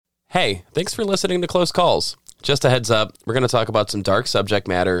Hey, thanks for listening to Close Calls. Just a heads up, we're going to talk about some dark subject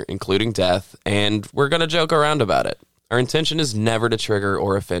matter, including death, and we're going to joke around about it. Our intention is never to trigger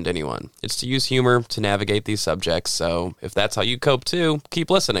or offend anyone. It's to use humor to navigate these subjects, so if that's how you cope too, keep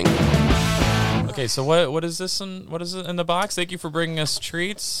listening. Okay, so what is this? What is it in the box? Thank you for bringing us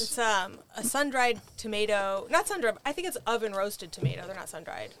treats. It's a sun-dried tomato. Not sun-dried. I think it's oven-roasted tomato. They're not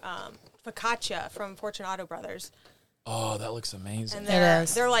sun-dried. Focaccia from Fortunato Brothers. Oh, that looks amazing. And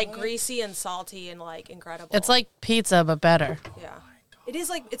They're like greasy and salty and like incredible. It's like pizza, but better. Yeah. It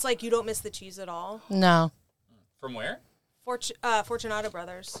is like, it's like you don't miss the cheese at all. No. From where? Fortunato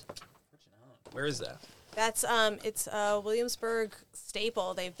Brothers. Where is that? That's it's a Williamsburg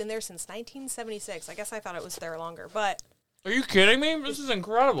staple. They've been there since 1976. I guess I thought it was there longer, but Are you kidding me? This is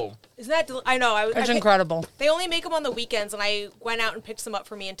incredible. isn't that? I know. It's incredible. They only make them on the weekends, and I went out and picked some up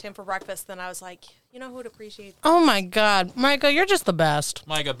for me and Tim for breakfast. Then I was like, you know who would appreciate? Oh my God, Myka, you're just the best.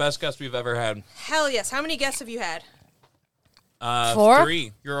 Myka, best guest we've ever had. Hell yes. How many guests have you had? 4?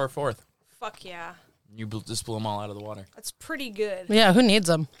 3. You're our 4th. Fuck yeah. You just blew them all out of the water. That's pretty good. Yeah, who needs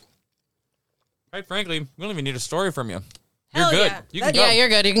them? Quite frankly, we don't even need a story from you. Hell You're good. yeah. You can go. Yeah, you're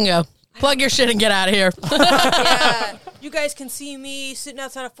good. You can go. Plug your shit and get out of here. Yeah. You guys can see me sitting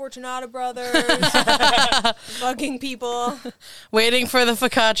outside of Fortunato Brothers, bugging people. Waiting for the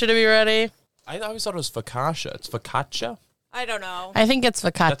focaccia to be ready. I always thought it was focaccia. It's focaccia? I don't know. I think it's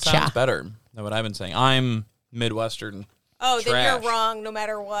That sounds focaccia. better than what I've been saying. I'm Midwestern. Oh, then Trash. you're wrong no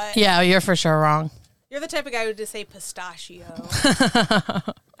matter what. Yeah, you're for sure wrong. You're the type of guy who would just say pistachio.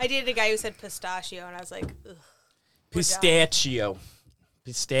 I dated a guy who said pistachio, and I was like, ugh. Pistachio.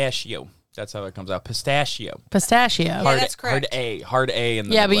 Pistachio. That's how it comes out. Pistachio. Pistachio. Yeah, Hard, that's correct. Hard A in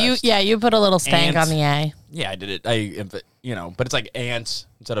the Yeah, but Midwest. you put a little stank Ants. on the A. Yeah, I did it. But it's like ants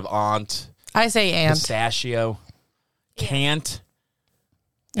instead of aunt. I say ant Pistachio. Cant.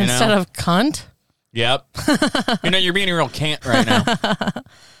 You instead know? of cunt. Yep. You're being a real cant right now.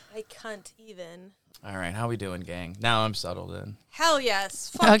 I cunt even. All right, how we doing, gang? Now I'm settled in. Hell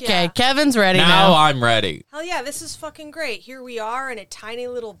yes. Fuck Okay, yeah. Kevin's ready Now now. I'm ready. Hell yeah, this is fucking great. Here we are in a tiny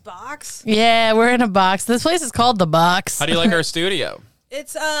little box. Yeah, we're in a box. This place is called The Box. How do you like our studio?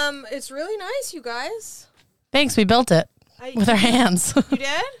 It's really nice, you guys. Thanks, we built it with our hands. You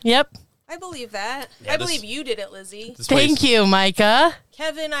did? Yep. I believe that. Yeah, I believe you did it, Lizzie. This Thank place- you, Myka.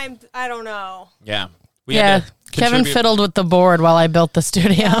 Kevin, I don't know. Yeah. We Yeah, had to Kevin contribute- fiddled with the board while I built the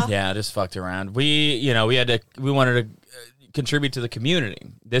studio. Yeah, just fucked around. We wanted to contribute to the community.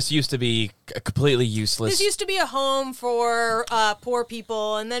 This used to be completely useless. This used to be a home for poor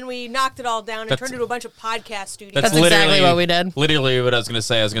people, and then we knocked it all down and That's- turned it into a bunch of podcast studios. That's exactly what we did. Literally what I was going to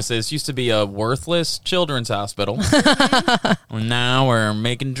say. This used to be a worthless children's hospital. Now we're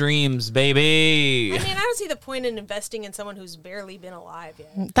making dreams, baby. I mean, I don't see the point in investing in someone who's barely been alive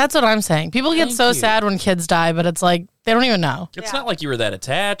yet. That's what I'm saying. People get Thank so you. sad when kids die, but it's like they don't even know. It's Yeah. not like you were that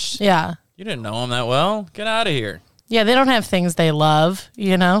attached. Yeah. You didn't know them that well. Get out of here. Yeah, they don't have things they love,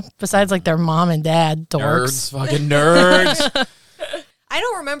 besides like their mom and dad, dorks. Nerds, fucking nerds. I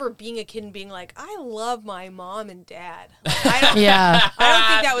don't remember being a kid and being like, I love my mom and dad. Like, I don't Yeah. think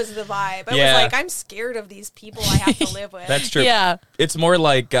that was the vibe. I Yeah. was like, I'm scared of these people I have to live with. That's true. Yeah. It's more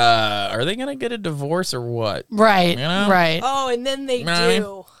like, are they going to get a divorce or what? Right. know? Right. Oh, and then they know what I mean?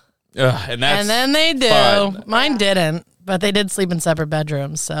 do. Ugh, and that's And then they do. fun. Mine didn't, but they did sleep in separate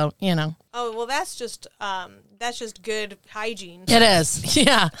bedrooms, so, Oh, well, that's just good hygiene. It is.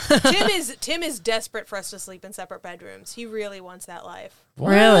 Yeah. Tim is desperate for us to sleep in separate bedrooms. He really wants that life.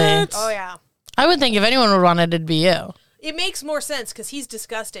 Really? Oh yeah. I would think if anyone would want it, it'd be you. It makes more sense because he's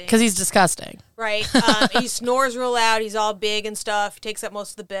disgusting. Because he's disgusting. Right? He snores real loud. He's all big and stuff. He takes up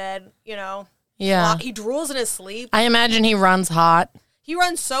most of the bed. Yeah. He drools in his sleep. I imagine he runs hot. He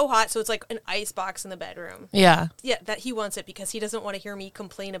runs so hot, so it's like an ice box in the bedroom. Yeah. Yeah, that he wants it because he doesn't want to hear me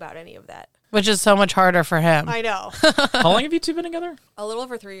complain about any of that. Which is so much harder for him. I know. How long have you two been together? A little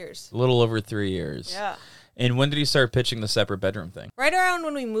over 3 years. A little over 3 years. Yeah. And when did you start pitching the separate bedroom thing? Right around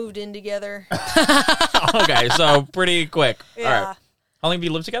when we moved in together. Okay, so pretty quick. Yeah. All right. How long have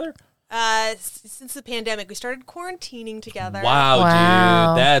you lived together? Since the pandemic, we started quarantining together.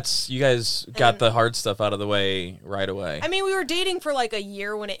 Wow. Dude. You guys got the hard stuff out of the way right away. I mean, we were dating for like a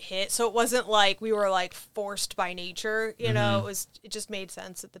year when it hit, so it wasn't like we were like forced by nature. You know, it just made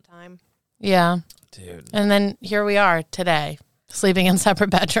sense at the time. Yeah. Dude. And then here we are today, sleeping in separate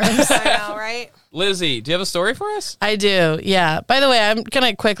bedrooms. I know, right? Lizzie, do you have a story for us? I do, yeah. By the way, I'm going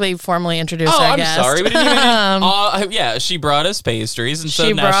to quickly formally introduce our I'm guest. sorry. We didn't even, yeah, she brought us pastries, and so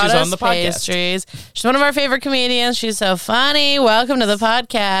she now brought she's us on the podcast. pastries. She's one of our favorite comedians. She's so funny. Welcome to the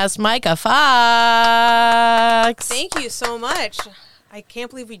podcast, Myka Fox. Thank you so much. I can't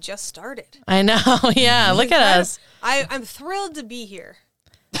believe we just started. I know. Yeah, look at us. I'm thrilled to be here.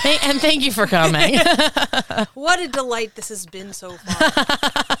 And thank you for coming. What a delight this has been so far.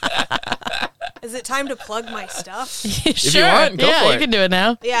 Is it time to plug my stuff? Sure. you want, go for you it. can do it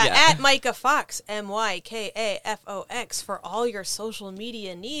now. Yeah, Yeah. at Myka Fox, MykaFox, for all your social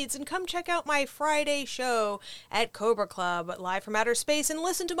media needs. And come check out my Friday show at Cobra Club, live from outer space, and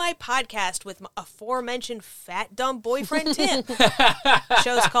listen to my podcast with my aforementioned fat, dumb boyfriend, Tim.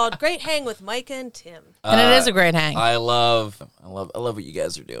 Show's called Great Hang with Myka and Tim. And it is a great hang. I love what you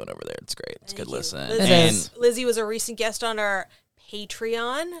guys are doing over there. It's great. It's good listen. Lizzie was a recent guest on our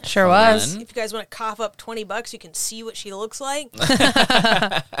Patreon. Sure was. If you guys want to cough up $20, you can see what she looks like.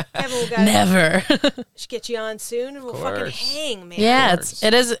 Never. Should get you on soon, and we'll fucking hang, man. Yeah,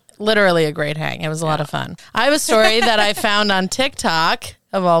 it is literally a great hang. It was a lot of fun. I have a story that I found on TikTok,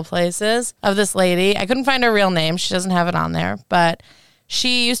 of all places, of this lady. I couldn't find her real name. She doesn't have it on there, but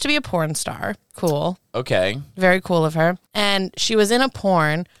she used to be a porn star. Cool. Okay. Very cool of her. And she was in a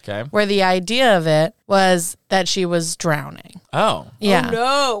porn Okay. where the idea of it was that she was drowning. Oh. Yeah. Oh,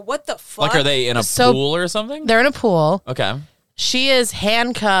 no. What the fuck? Like, are they in a So- pool or something? They're in a pool. Okay. She is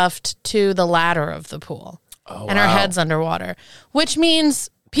handcuffed to the ladder of the pool. Oh, and her wow. head's underwater, which means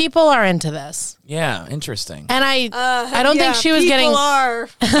people are into this. Yeah, interesting. And I don't think she was getting... are.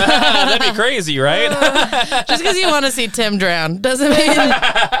 That'd be crazy, right? Just because you want to see Tim drown doesn't mean...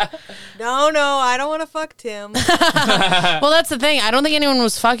 No, I don't want to fuck Tim. Well, that's the thing. I don't think anyone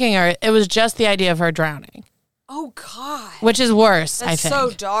was fucking her. It was just the idea of her drowning, Oh, God. which is worse, I That's think.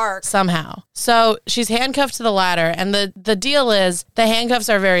 so dark. Somehow. So she's handcuffed to the ladder, and the deal is the handcuffs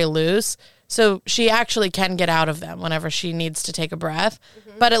are very loose, so she actually can get out of them whenever she needs to take a breath,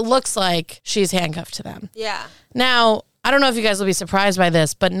 but it looks like she's handcuffed to them. Yeah. Now, I don't know if you guys will be surprised by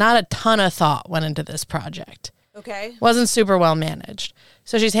this, but not a ton of thought went into this project. Okay. Wasn't super well managed.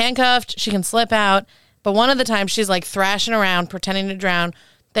 So she's handcuffed, she can slip out, but one of the times she's like thrashing around, pretending to drown.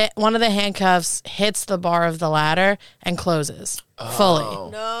 One of the handcuffs hits the bar of the ladder and closes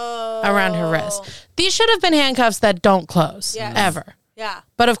fully No. around her wrist. These should have been handcuffs that don't close Yes. ever. Yeah.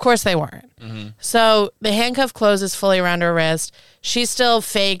 But of course they weren't. So the handcuff closes fully around her wrist. She's still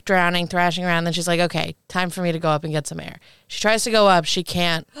fake drowning, thrashing around. Then she's like, okay, time for me to go up and get some air. She tries to go up. She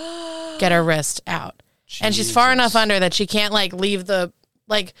can't get her wrist out. And she's far enough under that she can't like leave the,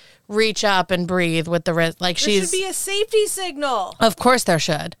 like reach up and breathe with the wrist. Like There should be a safety signal. Of course there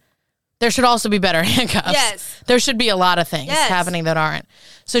should. There should also be better handcuffs. Yes. There should be a lot of things Yes. happening that aren't.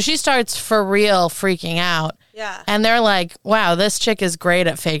 So she starts for real freaking out. Yeah. And they're like, wow, this chick is great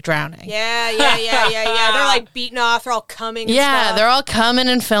at fake drowning. Yeah. They're like beating off. They're all coming. And Yeah, stuff. they're all coming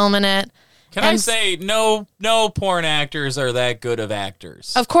and filming it. Can I And- say no porn actors are that good of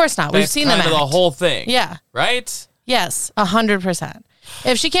actors? Of course not. We've That's seen them kind of act. the whole thing. Yeah. Right? Yes, 100%.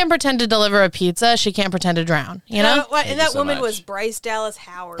 If she can't pretend to deliver a pizza, she can't pretend to drown. You know? What? Thank And you that so woman much. was Bryce Dallas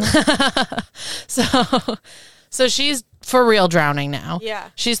Howard. So she's for real drowning now. Yeah.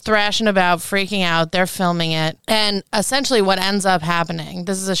 She's thrashing about, freaking out. They're filming it. And essentially what ends up happening,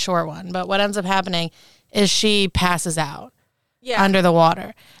 this is a short one, but what ends up happening is she passes out Yeah. under the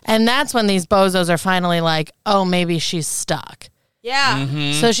water. And that's when these bozos are finally like, oh, maybe she's stuck.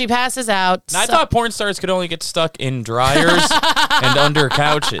 Yeah. So she passes out. And I thought porn stars could only get stuck in dryers and under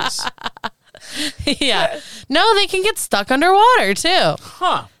couches. Yeah. No, they can get stuck underwater too.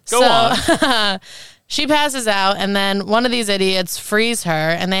 Huh. Go on. She passes out, and then one of these idiots frees her,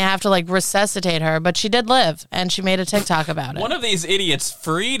 and they have to like resuscitate her. But she did live, and she made a TikTok about it. One of these idiots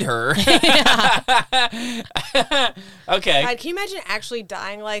freed her. Okay. God, can you imagine actually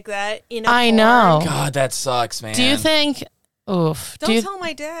dying like that in a I porn? know. God, that sucks, man. Do you think? Oof. Don't Do you, tell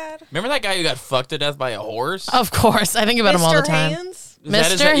my dad. Remember that guy who got fucked to death by a horse? of course, I think about him all the Mr. time. Hands? Is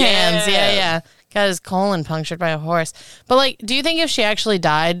that his- Mr. Hands, Yeah. yeah. Got his colon punctured by a horse. But like, do you think if she actually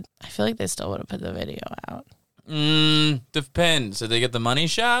died, I feel like they still would have put the video out. Depends. Did they get the money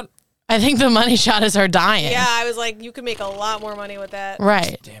shot? I think the money shot is her dying. Yeah, I was like, you could make a lot more money with that.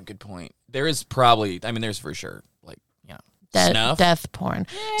 Right. Damn, good point. There is probably, I mean, there's for sure, like, you know, snuff. Death porn.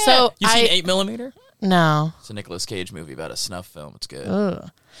 So You seen 8mm? No. It's a Nicolas Cage movie about a snuff film. It's good. Ugh.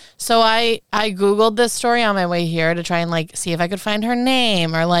 So I Googled this story on my way here to try and like see if I could find her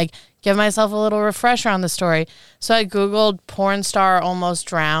name or like give myself a little refresher on the story. So I Googled porn star almost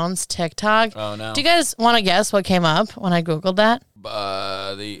drowns TikTok. Oh, no. Do you guys want to guess what came up when I Googled that?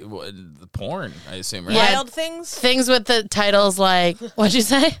 The porn, I assume, right? Yeah. Wild things? Things with the titles like, what'd you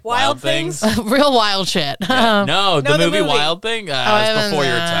say? Wild things? Real wild shit. No, the the movie movie. Wild Thing? I It was haven't- before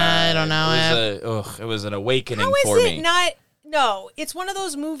your time. I don't know. It was an awakening How is for it me. not? No, it's one of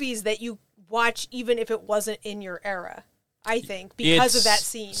those movies that you watch even if it wasn't in your era. I think, because of that It's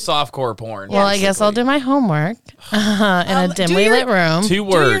scene. softcore porn. Well, I guess I'll do my homework in a dimly lit room. 2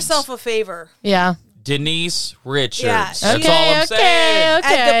 words. Do yourself a favor. Yeah. Denise Richards. Yeah. That's all I'm saying. At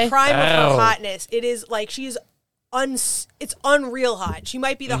Okay. the prime of Ow. her hotness, it is like she's it's unreal hot. She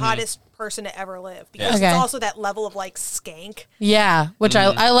might be the hottest person to ever live because Okay. it's also that level of like skank. Yeah, which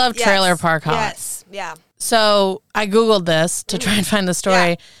I love Trailer Yes. Park Hot. Yes, yeah. So I Googled this to try and find the story.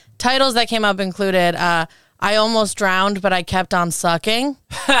 Yeah. Titles that came up included I almost drowned, but I kept on sucking.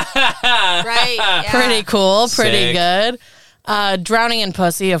 Right. Yeah. Pretty cool, pretty Sick. good. Drowning in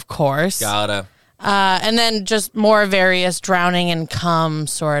pussy, of course. Gotta. And then just more various drowning in cum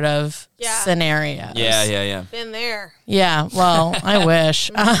sort of Yeah. scenarios. Yeah. Been there. Yeah, well, I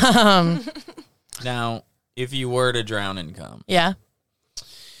wish. Now, if you were to drown in cum, Yeah.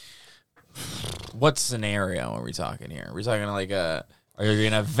 what scenario are we talking here? Are we talking like are you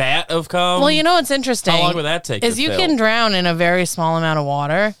in a vat of cum? Well, you know what's interesting? How long would that take Is to you fill? can drown in a very small amount of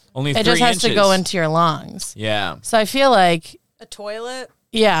water. Only It 3 just has to go inches. into your lungs. Yeah. So I feel like, A toilet.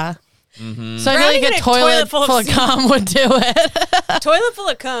 yeah. Mm-hmm. So I feel Drowning like in a a toilet full of semen. cum would do it. Toilet full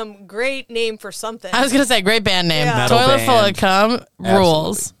of cum. Great name for something. I was going to say, great band name. Yeah. Metal Toilet full of band. cum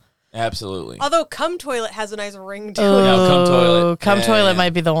rules. Absolutely. Although cum toilet has a nice ring to it. Yeah, cum toilet. Ooh, cum Yeah, toilet yeah.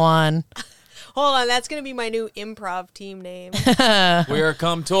 might be the one. Hold on, that's gonna be my new improv team name. We're a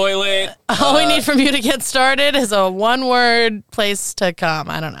cum toilet. All we need from you to get started is a 1-word place to come.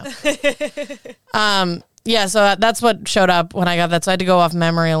 I don't know. Yeah, so that's what showed up when I got that. So I had to go off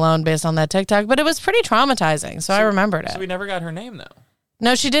memory alone based on that TikTok, but it was pretty traumatizing. So I remembered it. So we never got her name, though.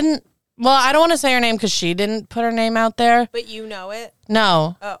 No, she didn't. Well, I don't want to say her name because she didn't put her name out there. But you know it.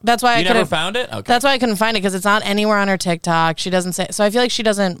 No, Oh. that's why I You never couldn't. found it? Okay. That's why I couldn't find it because it's not anywhere on her TikTok. She doesn't say. So I feel like she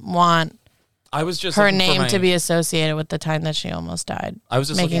doesn't want I was just her looking for name my- to be associated with the time that she almost died. I was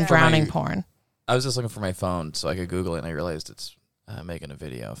just making looking for drowning my- porn. I was just looking for my phone so I could Google it, and I realized it's making a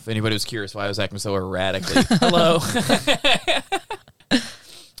video. If anybody was curious why I was acting so erratically, hello.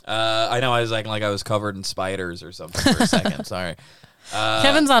 I know I was acting like I was covered in spiders or something for a second. Sorry.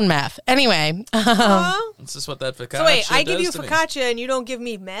 Kevin's on meth. Anyway, Huh? This is what that focaccia So wait, I give does you to me. focaccia and you don't give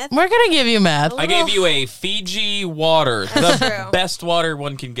me meth? we're gonna give you meth, I gave you a Fiji water, the true. best water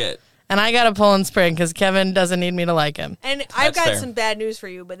one can get. and I got a Poland Spring because Kevin doesn't need me to like him. And I've That's got fair. some bad news for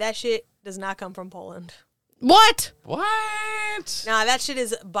you, but that shit does not come from Poland. What? What? Nah, that shit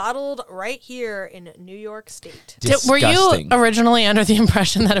is bottled right here in New York State. Were you Disgusting. originally under the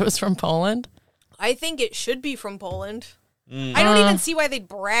impression that it was from Poland? I think it should be from Poland. I don't even see why they'd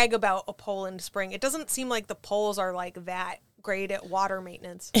brag about a Poland spring. It doesn't seem like the Poles are like that great at water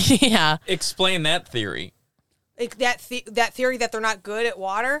maintenance. Yeah. Explain that theory. Like that theory that they're not good at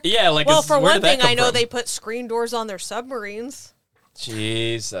water. Yeah, like Well, it's- for where one did that thing, come I know from? they put screen doors on their submarines.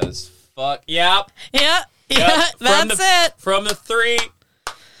 Jesus fuck. Yep. Yeah. Yeah. Yep. That's it. From the 3,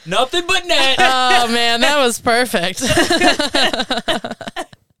 nothing but net. Oh, man. That was perfect. Have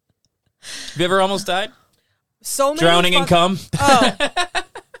you ever almost died? So many Drowning in cum? Oh,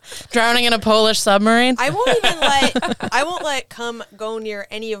 Drowning in a Polish submarine? I won't let cum go near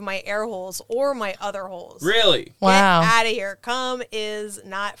any of my air holes or my other holes. Really? Wow. Get out of here. Cum is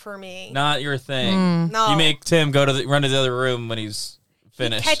not for me. Not your thing. Mm. No. You make Tim run to the other room when he's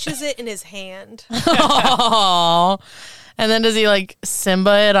finished. Catches it in his hand. Oh. And then does he like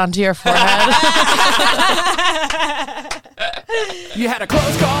Simba it onto your forehead? You had a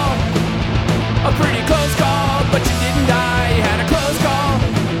close call, a pretty close call, but you didn't die. You had a close call,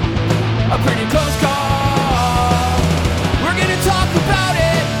 a pretty close call. We're gonna talk about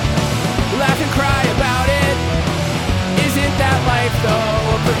it, laugh and cry about it. Isn't that life though?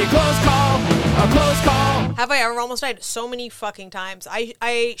 A pretty close call, a close call. Have I ever almost died? So many fucking times.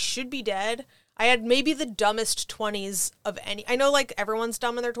 I should be dead. I had maybe the dumbest 20s of any. I know like everyone's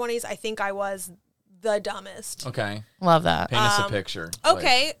dumb in their 20s. I think I was the dumbest. Okay. Love that. Paint us a picture.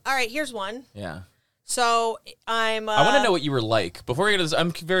 Okay. All right. Here's one. Yeah. So I'm. I want to know what you were like. Before we get to this,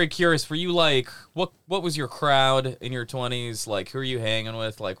 I'm very curious. Were you like, what was your crowd in your 20s? Like, who are you hanging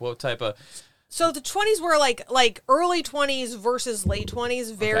with? Like, what type of... So the 20s were like early 20s versus late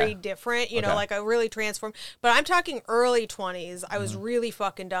 20s, very Okay. different. You know, Okay. like I really transformed. But I'm talking early 20s. I Mm-hmm. was really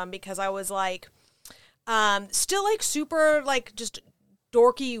fucking dumb because I was like, still like super like just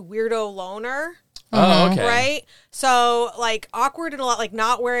dorky weirdo loner. Oh, okay. Right? So, like, awkward and a lot, like,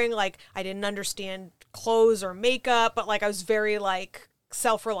 not wearing, like, I didn't understand clothes or makeup, but, like, I was very, like,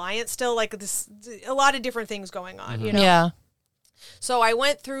 self-reliant still. Like, this, a lot of different things going on, you know? Yeah. So I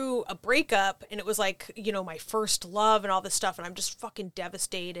went through a breakup, and it was, like, you know, my first love and all this stuff, and I'm just fucking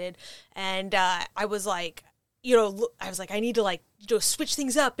devastated. And I was, like, you know, I need to, like, you know, switch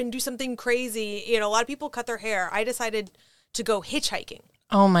things up and do something crazy. You know, a lot of people cut their hair. I decided to go hitchhiking.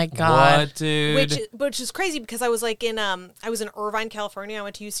 Oh my God. What, dude? Which is crazy because I was like I was in Irvine, California. I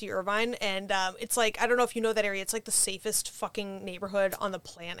went to UC Irvine, and it's like, I don't know if you know that area. It's like the safest fucking neighborhood on the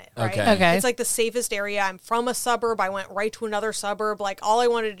planet, right? Okay. It's like the safest area. I'm from a suburb. I went right to another suburb. Like, all I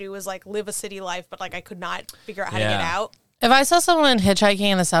wanted to do was like live a city life, but like I could not figure out how to get out. If I saw someone hitchhiking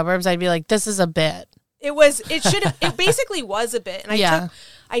in the suburbs, I'd be like, this is a bit. It basically was a bit. And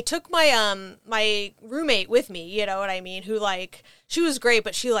I took my my roommate with me, you know what I mean, who like, she was great,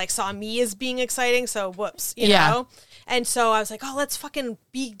 but she like saw me as being exciting, so whoops, you know? And so I was like, oh, let's fucking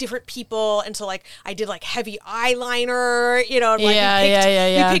be different people. And so like I did like heavy eyeliner, you know, and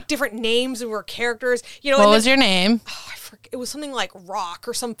like we picked different names and we were characters, you know. What was your name? Oh, I forget. It was something like Rock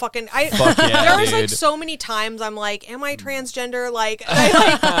or some fucking. Fuck yeah, there was dude. like so many times I'm like, am I transgender? Like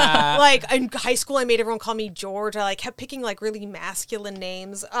in high school, I made everyone call me George. I like kept picking like really masculine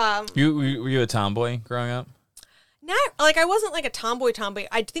names. Were you a tomboy growing up? Not like, I wasn't like a tomboy.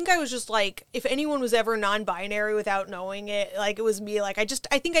 I think I was just like, if anyone was ever non-binary without knowing it, like it was me. Like I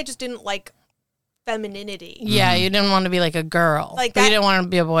think I just didn't like femininity. Yeah, you didn't want to be like a girl. Like but that, you didn't want to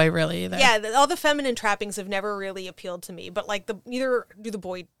be a boy really either. Yeah, all the feminine trappings have never really appealed to me, but like neither do the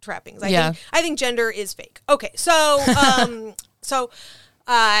boy trappings. I think gender is fake. Okay, so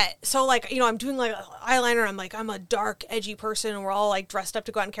so like, you know, I'm doing like eyeliner, and I'm like, I'm a dark, edgy person, and we're all like dressed up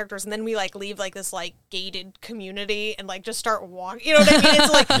to go out in characters, and then we like leave like this like gated community and like just start walking, you know what I mean?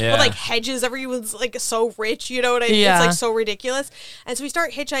 It's like with like hedges, everyone's like so rich, you know what I mean? Yeah. It's like so ridiculous. And so we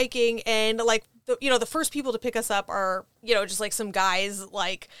start hitchhiking, and like the first people to pick us up are, you know, just like some guys,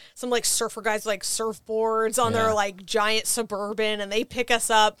 like some like surfer guys, like surfboards on their like giant Suburban, and they pick us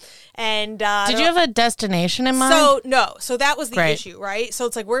up. And did you have a destination in mind? So no, so that was the issue, right? So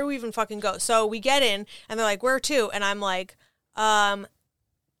it's like, where do we even fucking go? So we get in, and they're like, where to? And I'm like,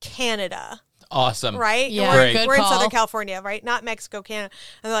 Canada. Awesome. Right? Yeah. We're in Southern California, right? Not Mexico, Canada.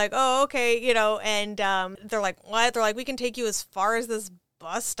 And they're like, oh, okay, you know, and they're like, what? They're like, we can take you as far as this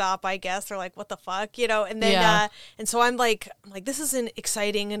bus stop, I guess. They're like, what the fuck, you know? And then and so I'm like, this isn't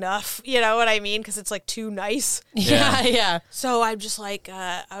exciting enough, you know what I mean? Because it's like too nice. Yeah. So I'm just like,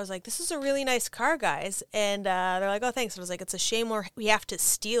 I was like, this is a really nice car, guys. And they're like, oh, thanks. And I was like, it's a shame we have to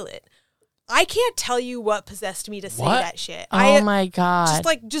steal it. I can't tell you what possessed me to say that shit. Oh my God.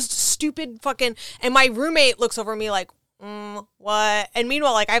 Just stupid fucking. And my roommate looks over me like, what? And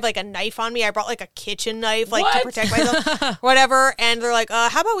meanwhile, like, I have like a knife on me. I brought like a kitchen knife, like to protect myself, whatever. And they're like,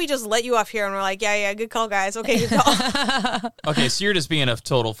 how about we just let you off here? And we're like, yeah, good call, guys. Okay, good call. Okay, so you're just being a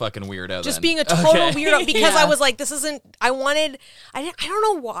total fucking weirdo. Just then. being a total weirdo because I was like, this isn't. I don't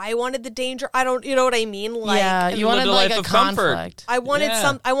know why I wanted the danger. You know what I mean? Like, you wanted like a conflict. I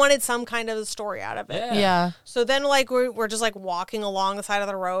wanted some kind of story out of it. Yeah. So then, like, we're just like walking along the side of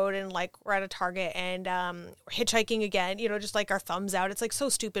the road, and like we're at a Target, and we're hitchhiking again. You know, just like our thumbs out. It's like so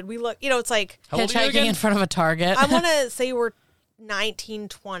stupid. We look, you know, it's like hitchhiking in front of a Target. I want to say we're 19,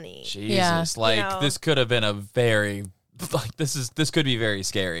 20. Jesus, like, you know, this could have been a very, like, this could be very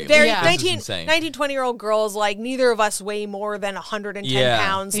scary. Very, like, 19, 20-year-old girls, like, neither of us weigh more than 110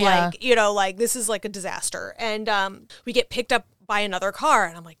 pounds. Yeah. Like, you know, like, this is like a disaster. And we get picked up by another car,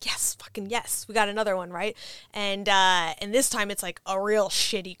 and I'm like, yes, fucking yes, we got another one, right? And this time it's like a real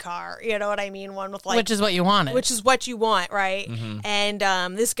shitty car, you know what I mean? One with like, which is what you wanted, which is what you want, right? Mm-hmm.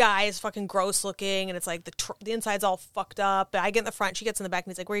 And this guy is fucking gross looking, and it's like the inside's all fucked up. I get in the front, she gets in the back,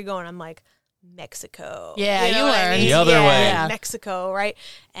 and he's like, where are you going? I'm like, Mexico. Yeah, you know were I mean? The other way. Yeah, Mexico, right?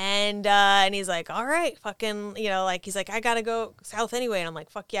 And he's like, all right, fucking, you know, like, he's like, I gotta go south anyway. And I'm like,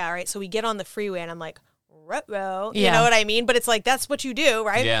 fuck yeah, all right. So we get on the freeway, and I'm like, ruh-roh, you know what I mean? But it's like, that's what you do,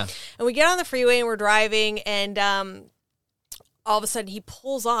 right? Yeah. And we get on the freeway, and we're driving, and all of a sudden he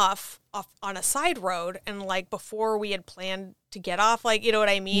pulls off on a side road, and like before we had planned to get off, like, you know what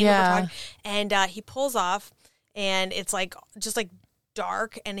I mean? Yeah. And he pulls off, and it's like just like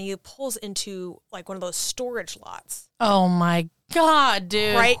dark, and he pulls into like one of those storage lots. Oh my God,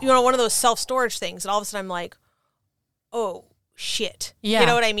 dude. Right? You know, one of those self-storage things. And all of a sudden I'm like, oh shit. Yeah. You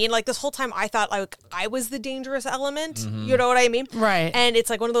know what I mean? Like, this whole time I thought like I was the dangerous element. Mm-hmm. You know what I mean? Right. And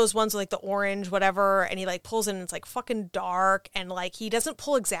it's like one of those ones with like the orange, whatever, and he like pulls in, and it's like fucking dark, and like he doesn't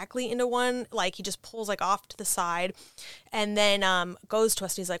pull exactly into one, like he just pulls like off to the side, and then goes to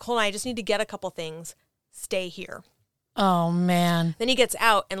us, and he's like, hold on, I just need to get a couple things. Stay here. Oh man. Then he gets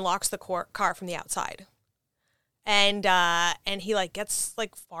out and locks the car from the outside. And he like gets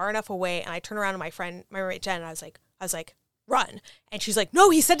like far enough away, and I turn around to my roommate Jen, and I was like, run. And she's like, no,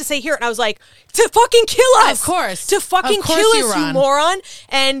 he said to stay here. And I was like, to fucking kill us. Of course. To fucking kill us, run. you moron.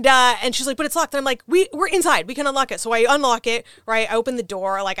 And she's like, but it's locked. And I'm like, we're inside. We can unlock it. So I unlock it, right? I open the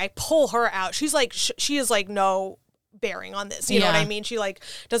door. Like, I pull her out. She's like, she is like, no, bearing on this. You know what I mean? She like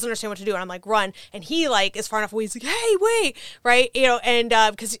doesn't understand what to do, and I'm like, run. And he like is far enough away. He's like, hey, wait, right? You know, and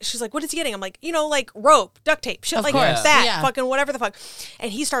because she's like, what is he getting? I'm like, you know, like rope, duct tape, shit like that, fucking whatever the fuck.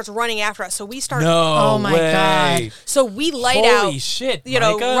 And he starts running after us. So we start. No, oh my god! So we light out. Holy shit! You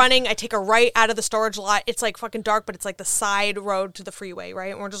know, running. I take a right out of the storage lot. It's like fucking dark, but it's like the side road to the freeway,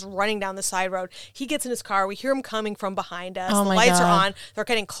 right? And we're just running down the side road. He gets in his car. We hear him coming from behind us. The lights are on. They're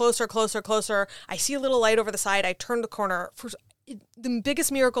getting closer, closer, closer. I see a little light over the side. I turn the corner. For the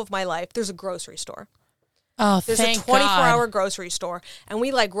biggest miracle of my life, there's a grocery store. Oh, there's a 24-hour grocery store, and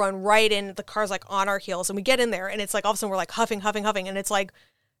we like run right in. The car's like on our heels, and we get in there, and it's like all of a sudden we're like huffing, and it's like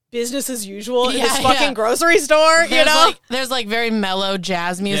business as usual in this fucking grocery store. You know, there's like very mellow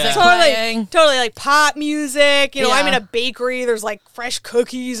jazz music playing. Totally like pop music. You know, I'm in a bakery. There's like fresh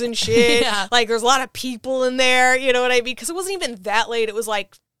cookies and shit. Like there's a lot of people in there. You know what I mean? Because it wasn't even that late. It was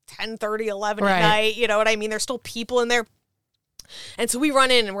like 10:30, 11 at night. You know what I mean? There's still people in there. And so we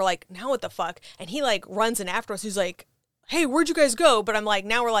run in and we're like, now what the fuck? And he like runs in after us. He's like, hey, where'd you guys go? But I'm like,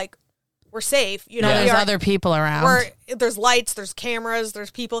 now we're safe. You know, there's other people around. There's lights, there's cameras,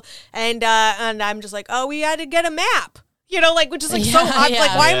 there's people. And I'm just like, oh, we had to get a map. You know, like, which is like so odd.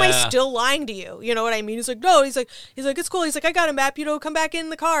 Like, why am I still lying to you? You know what I mean? He's like, no. He's like, it's cool. He's like, I got a map. You know, come back in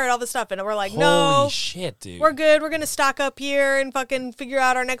the car and all this stuff. And we're like, no. Holy shit, dude. We're good. We're going to stock up here and fucking figure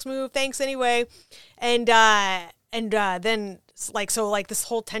out our next move. Thanks anyway. And then, like, so, like, this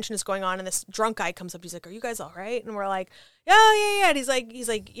whole tension is going on. And this drunk guy comes up. He's like, are you guys all right? And we're like, yeah. And he's like,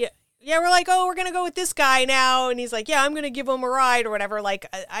 yeah. Yeah, we're like, oh, we're going to go with this guy now. And he's like, yeah, I'm going to give him a ride or whatever. Like,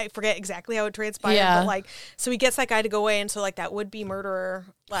 I forget exactly how it transpired. But, like, so he gets that guy to go away. And so, like, that would-be murderer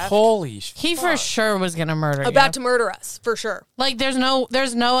left. Holy shit. He for sure was going to murder you. About to murder us, for sure. Like, there's no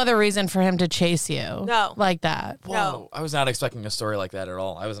other reason for him to chase you. No. Like that. Whoa. No. I was not expecting a story like that at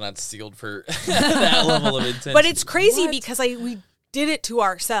all. I was not sealed for that level of intensity. But it's crazy because we did it to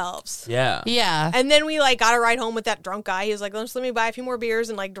ourselves. Yeah. Yeah. And then we like got a ride home with that drunk guy. He was like, let me buy a few more beers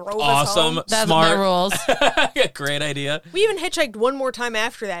and like drove us home. That's smart. my rules. Great idea. We even hitchhiked one more time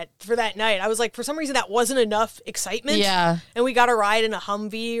after that for that night. I was like, for some reason that wasn't enough excitement. Yeah. And we got a ride in a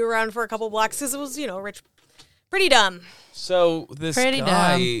Humvee around for a couple blocks because it was, you know, rich. Pretty dumb. So this Pretty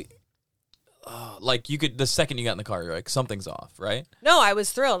guy, like you could, the second you got in the car, you're like, something's off, right? No, I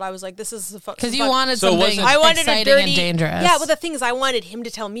was thrilled. I was like, this is because you wanted something I wanted exciting a dirty, and dangerous. Yeah, well, the thing is, I wanted him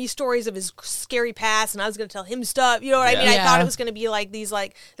to tell me stories of his scary past, and I was going to tell him stuff. You know what I mean? I thought it was going to be like these,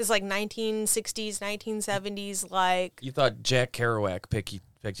 like this, like 1960s, 1970s, like. You thought Jack Kerouac picked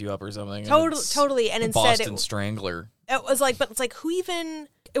you up or something? Totally. And instead, Boston Strangler. It was like, but it's like, who even?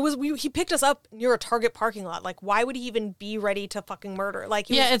 It was he picked us up near a Target parking lot. Like, why would he even be ready to fucking murder? Like,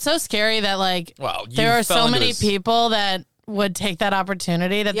 it's so scary that like well, there are so many people that would take that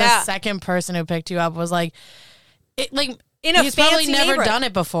opportunity. That the second person who picked you up was like, it like. He's probably never done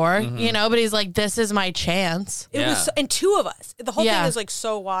it before, you know, but he's like, this is my chance. It was, and two of us. The whole thing is like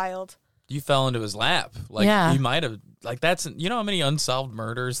so wild. You fell into his lap. Like, you might have, like, that's, you know how many unsolved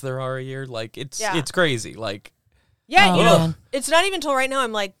murders there are a year? Like, it's crazy. Like, yeah, you know, it's not even until right now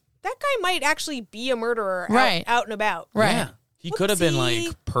I'm like, that guy might actually be a murderer out and about. Right. Yeah. He could have been, like,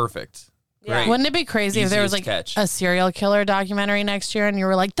 perfect. Yeah. Great. Wouldn't it be crazy if there was like a serial killer documentary next year and you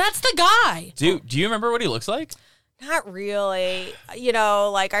were like, that's the guy? Do you remember what he looks like? Not really. You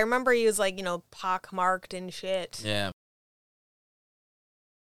know, like, I remember he was like, you know, pockmarked and shit. Yeah.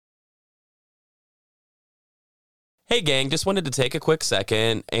 Hey gang, just wanted to take a quick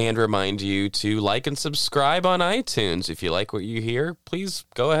second and remind you to like and subscribe on iTunes. If you like what you hear, please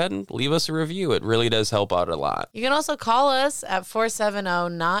go ahead and leave us a review. It really does help out a lot. You can also call us at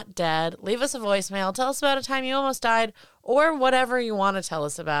 470-NOT-DEAD. Leave us a voicemail. Tell us about a time you almost died or whatever you want to tell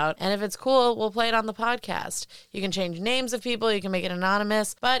us about. And if it's cool, we'll play it on the podcast. You can change names of people. You can make it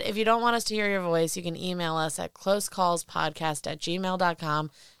anonymous. But if you don't want us to hear your voice, you can email us at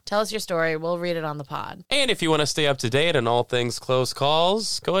closecallspodcast@gmail.com. Tell us your story. We'll read it on the pod. And if you want to stay up to date on all things Close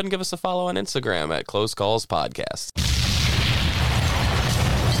Calls, go ahead and give us a follow on Instagram at Close Calls Podcast.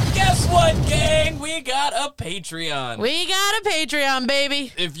 Guess what, gang? We got a Patreon. We got a Patreon,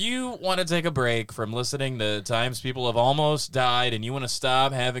 baby. If you want to take a break from listening to times people have almost died and you want to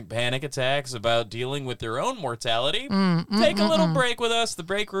stop having panic attacks about dealing with your own mortality, take a little break with us. The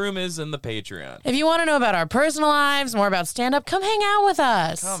break room is in the Patreon. If you want to know about our personal lives, more about stand-up, come hang out with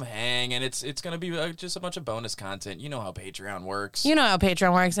us. Come hang, and it's going to be just a bunch of bonus content. You know how Patreon works. You know how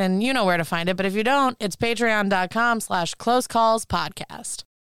Patreon works, and you know where to find it. But if you don't, it's patreon.com/closecallspodcast.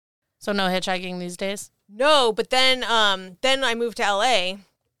 So no hitchhiking these days? No, but then I moved to LA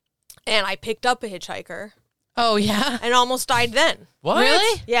and I picked up a hitchhiker. Oh, yeah? And almost died then. What?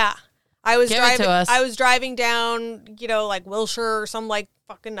 Really? Yeah. I was Give it driving. to us. I was driving down, like Wilshire or some like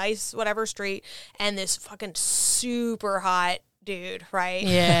fucking nice whatever street, and this fucking super hot dude, right?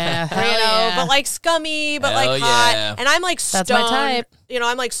 Yeah, hell yeah. but like scummy, but Hell like hot. yeah. And I'm like stoned. That's my type.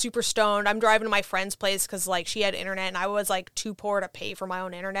 I'm like super stoned. I'm driving to my friend's place because like she had internet, and I was like too poor to pay for my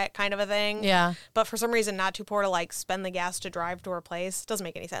own internet, kind of a thing. Yeah. But for some reason, not too poor to like spend the gas to drive to her place. Doesn't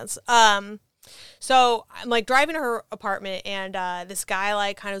make any sense. So I'm like driving to her apartment, and this guy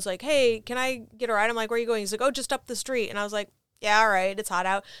like kind of was like, "Hey, can I get a ride?" I'm like, "Where are you going?" He's like, "Oh, just up the street." And I was like, "Yeah, all right, it's hot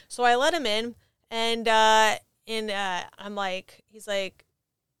out." So I let him in, and I'm like, he's like,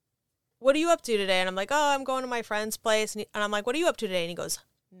 "What are you up to today?" And I'm like, "Oh, I'm going to my friend's place." And I'm like, "What are you up to today?" And he goes,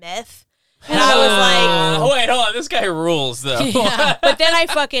 "Meth." And I was like, wait, hold on. This guy rules, though. Yeah. but then I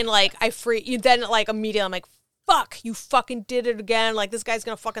fucking like, then like immediately I'm like, fuck, you fucking did it again. Like, this guy's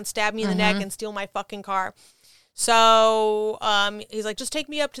gonna fucking stab me in the neck and steal my fucking car. So he's like, just take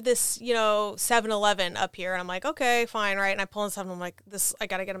me up to this, 7-Eleven up here. And I'm like, okay, fine, right? And I pull in 7-Eleven. I'm like, I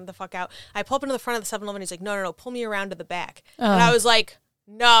gotta get him the fuck out. I pull up into the front of the 7-Eleven. He's like, no, pull me around to the back. And I was like,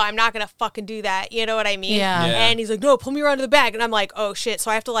 no, I'm not gonna fucking do that. You know what I mean? Yeah. And he's like, no, pull me around to the back. And I'm like, oh shit. So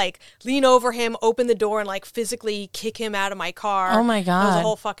I have to like lean over him, open the door, and like physically kick him out of my car. Oh my That was a God.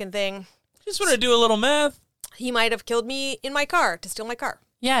 whole fucking thing. Just want to do a little meth. He might have killed me in my car to steal my car.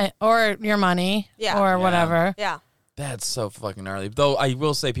 Yeah, or your money. Yeah. Or Yeah. whatever. Yeah. That's so fucking gnarly. Though I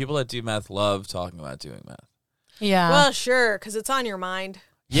will say, people that do meth love talking about doing meth. Yeah. Well, sure, because it's on your mind.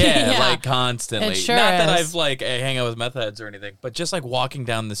 Yeah, Yeah. like constantly. It sure Not that is. I've like hang out with meth heads or anything, but just like walking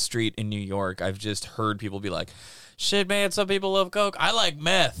down the street in New York, I've just heard people be like, "Shit, man, some people love coke. I like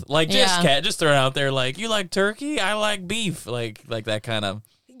meth." Like just throw it out there. Like, you like turkey? I like beef. Like that kind of.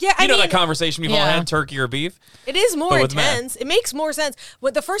 Yeah, I You know mean, that conversation we've all Yeah. had, turkey or beef? it is more But with meth. intense. It makes more sense.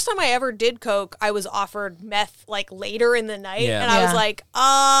 But the first time I ever did coke, I was offered meth like later in the night, Yeah. and I was Yeah. like,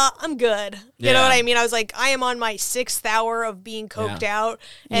 I'm good. You know Yeah. what I mean? I was like, I am on my 6th hour of being coked out,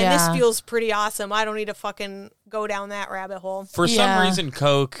 and Yeah. this feels pretty awesome. I don't need to fucking go down that rabbit hole. For some Yeah. reason,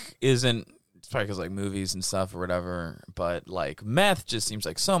 coke isn't. It's probably because like movies and stuff or whatever. But like meth just seems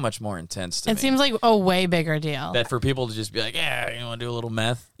like so much more intense to me. it seems like a way bigger deal. that for people to just be like, yeah, you want to do a little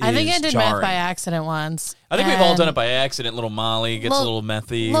meth? I think is I did jarring. meth by accident once. I think we've all done and- it by accident. Little Molly gets a little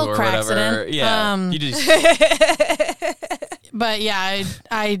methy little or whatever. Craccident. Yeah, Um, you just But yeah,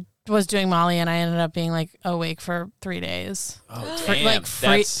 I was doing Molly and I ended up being like awake for 3 days. oh damn. damn,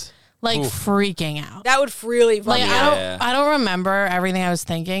 that's Oof. Freaking out. That would really fuck Like me Yeah. up. I don't remember everything I was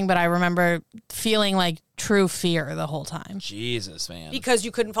thinking, but I remember feeling like true fear the whole time. Jesus, man. Because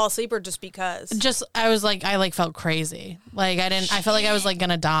you couldn't fall asleep, or just because? Just I felt crazy. Like I felt like I was like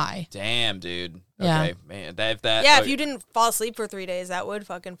gonna die. Damn, dude. Yeah. Okay, man. That Yeah, if you didn't fall asleep for 3 days, that would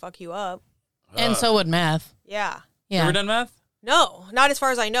fucking fuck you up. And so would meth. Yeah. Yeah. ever done meth? No, not as far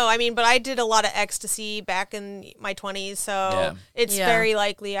as I know. I mean, but I did a lot of ecstasy back in my 20s, so Yeah. it's Yeah. very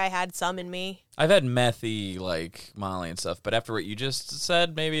likely I had some in me. I've had methy like Molly and stuff, but after what you just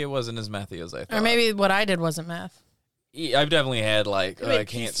said, maybe it wasn't as methy as I thought. Or maybe what I did wasn't meth. I've definitely had like Maybe I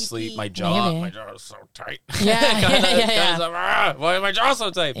can't PCP. sleep. My jaw Maybe. is so tight. Yeah, yeah. Kinda like, "Ah, why is my jaw so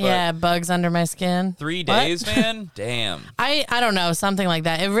tight?" But Yeah, bugs under my skin. 3 What? days, man. Damn. I don't know, something like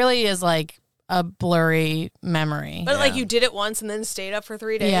that. It really is like a blurry memory. But like Yeah. you did it once and then stayed up for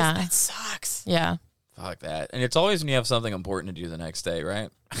 3 days. Yeah. That sucks. Yeah. Fuck that. And it's always when you have something important to do the next day, right?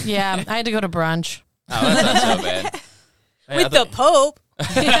 Yeah. I had to go to brunch. Oh, that's not so bad. Hey, With the Pope.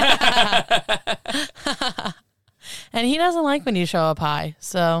 And he doesn't like when you show up high.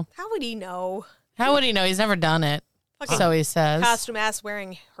 So How would he know? how would he know? He's never done it. Fucking So he says. costume ass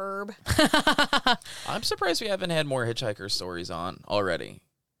wearing Herb. I'm surprised we haven't had more hitchhiker stories on already.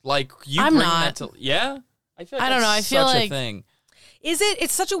 Like you I'm bring not. that to yeah. I feel like I don't know, that's I feel such a like- thing. Is it?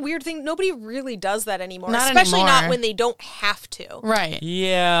 It's such a weird thing. Nobody really does that anymore. Not especially not anymore. when they don't have to. Right.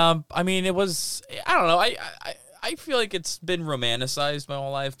 Yeah, I mean, it was. I don't know. I feel like it's been romanticized my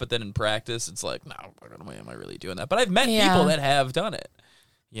whole life, but then in practice, it's like, no, why am I really doing that? But I've met Yeah. people that have done it.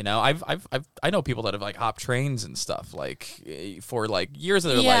 You know, I know people that have like hopped trains and stuff like for like years of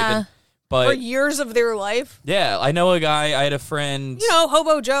their life. Yeah. And, For but years of their life. yeah, I know a guy. I had a friend. You know,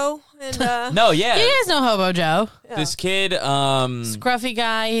 Hobo Joe. And No, yeah, You guys know Hobo Joe. this kid. Scruffy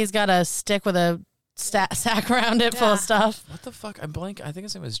guy. He's got a stick with a sack around it full Yeah. of stuff. What the fuck? I'm blank. I think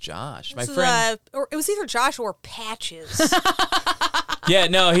his name was Josh. My this is, friend. or it was either Josh or Patches. Yeah,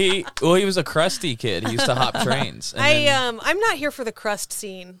 no, he was a crusty kid. He used to hop trains. And then- I'm not here for the crust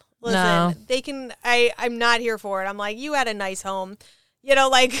scene. Listen, No. they can. I'm not here for it. I'm like, you had a nice home. You know,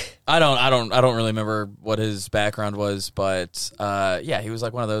 like I don't really remember what his background was, but yeah, he was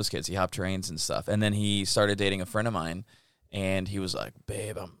like one of those kids. He hopped trains and stuff, and then he started dating a friend of mine, And he was like,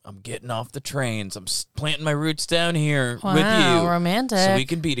 babe, I'm getting off the trains. I'm planting my roots down here Wow, with you. romantic. So we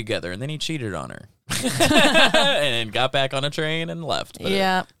can be together. And then he cheated on her. And got back on a train and left. But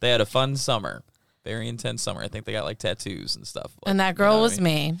Yeah. they had a fun summer. Very intense summer. I think they got like tattoos and stuff. Like, And that girl was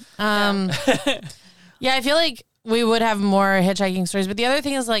me. Yeah, I feel like we would have more hitchhiking stories. But the other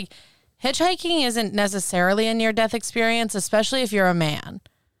thing is, like, hitchhiking isn't necessarily a near-death experience, especially if you're a man.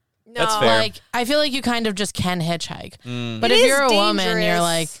 No. That's fair. Like, I feel like you kind of just can hitchhike. But It if is you're a woman, you're dangerous.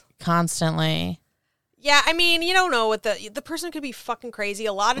 like constantly. Yeah, I mean, you don't know what the person could be fucking crazy.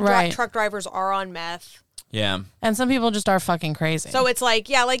 A lot of Right. truck drivers are on meth. Yeah. And some people just are fucking crazy. So it's like,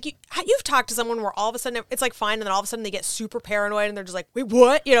 yeah, like you've talked to someone where all of a sudden it's like fine, and then all of a sudden they get super paranoid and they're just like, wait,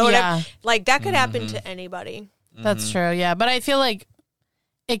 what? You know what I Yeah. mean? Like that could happen to anybody. That's true, yeah. But I feel like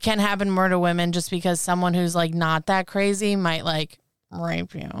it can happen more to women just because someone who's like not that crazy might like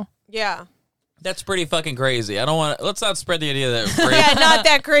rape you. Yeah. That's pretty fucking crazy. I don't want. Let's not spread the idea that rape. Yeah, not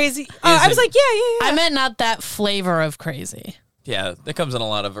that crazy. I was like, yeah. I meant not that flavor of crazy. Yeah, that comes in a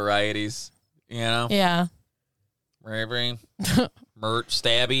lot of varieties. You know, Yeah. rape,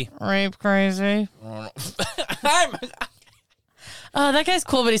 stabby. Rape crazy. I'm- Oh, that guy's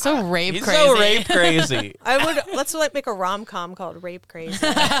cool, but he's so rape He's crazy. so rape crazy. Let's like make a rom-com called Rape Crazy.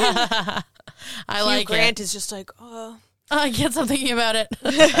 I Hugh like Grant it. is just like, oh. I can't stop thinking about it.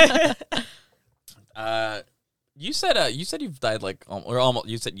 You said you've died like or almost.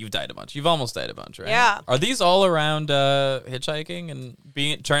 You said you've died a bunch. You've almost died a bunch, right? Yeah. Are these all around hitchhiking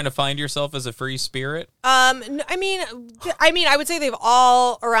and trying to find yourself as a free spirit? I mean, I would say they've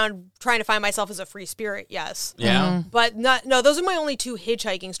all around trying to find myself as a free spirit. Yes. Yeah. But no, those are my only two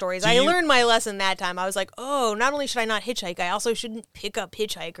hitchhiking stories. I learned my lesson that time. I was like, oh, not only should I not hitchhike, I also shouldn't pick up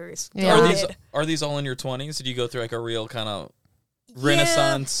hitchhikers. Yeah. Are these all in your 20s? Did you go through like a real kind of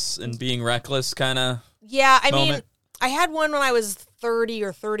renaissance and being reckless kind of? Yeah, I mean, moment? I had one when I was 30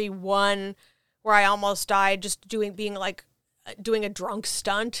 or 31 where I almost died just doing a drunk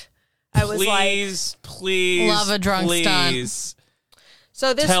stunt. I was please, Love a drunk stunt. please.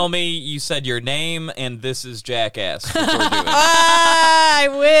 So this Tell me you said your name and this is Jackass before doing it. I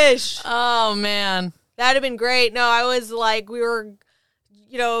wish. Oh, man. That'd have been great. No, I was like, we were,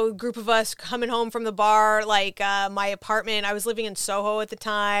 a group of us coming home from the bar, like my apartment. I was living in Soho at the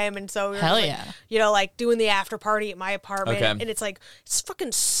time. And so we were Hell like, yeah. like doing the after party at my apartment. Okay. And it's like, it's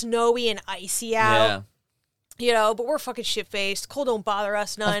fucking snowy and icy out. Yeah. But we're fucking shit-faced. Cold don't bother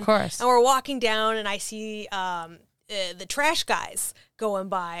us none. Of course. And we're walking down and I see the trash guys going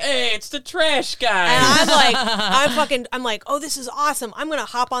by. Hey, it's the trash guy. And I'm like, oh, this is awesome. I'm going to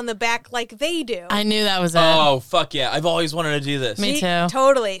hop on the back like they do. I knew that was it. Oh, fuck yeah. I've always wanted to do this. Me too.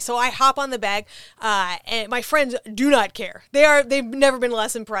 Totally. So I hop on the bag, and my friends do not care. They've never been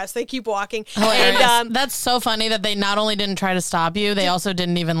less impressed. They keep walking. Hilarious. And That's so funny that they not only didn't try to stop you, they also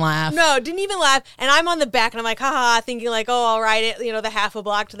didn't even laugh. no, didn't even laugh. And I'm on the back, and I'm like, haha, thinking like, oh, I'll ride it, the half a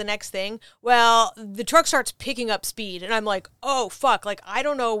block to the next thing. Well, the truck starts picking up speed, and I'm like, oh, fuck. Like, I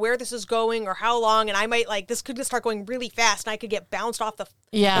don't know where this is going or how long, and I might, this could just start going really fast, and I could get bounced off the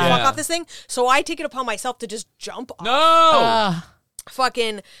Yeah. fuck off this thing. So I take it upon myself to just jump off. No.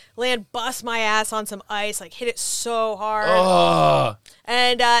 Fucking land, bust my ass on some ice, hit it so hard. Ugh.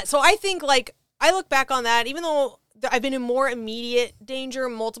 And so I think, I look back on that, even though I've been in more immediate danger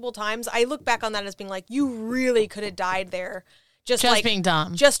multiple times, I look back on that as being like, you really could have died there. Just being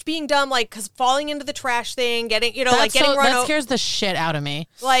dumb. Just being dumb, because falling into the trash thing, getting, getting run That over. scares the shit out of me.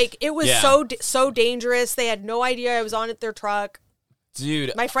 It was so dangerous. They had no idea I was on their truck.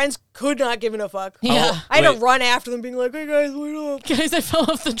 Dude. My friends could not give a fuck. Yeah. I had to Wait. run after them being like, hey guys, wait up. Guys, I fell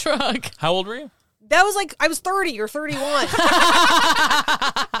off the truck. How old were you? That was I was 30 or 31.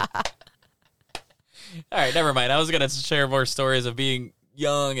 All right, never mind. I was going to share more stories of being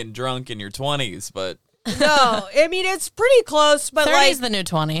young and drunk in your 20s, but No, I mean, it's pretty close, but 30 is the new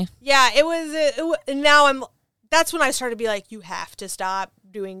 20. yeah, it was, now that's when I started to be like, you have to stop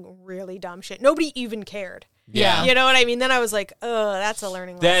doing really dumb shit. Nobody even cared. Yeah. You know what I mean? Then I was like, oh, that's a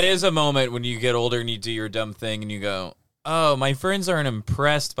learning lesson. that is a moment when you get older and you do your dumb thing and you go, oh, my friends aren't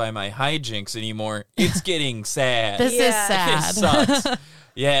impressed by my hijinks anymore. It's getting sad. This is Yeah. It sad. sucks.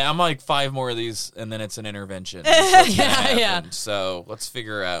 Yeah, I'm like 5 more of these, and then it's an intervention. That's what's gonna happen. Yeah. So let's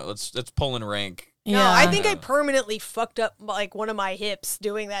figure out. Let's pull and rank. No, Yeah. I think I permanently fucked up one of my hips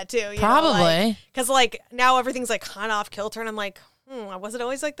doing that too. Probably. Because now everything's kind of off kilter, and I'm like, was it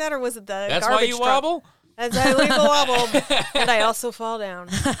always like that, or was it the That's garbage why you truck? wobble? As I leave the wobble, and I also fall down.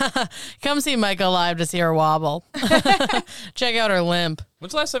 Come see Myka live to see her wobble. Check out her limp.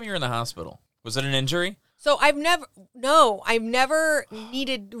 When's the last time you were in the hospital? Was it an injury? So I've never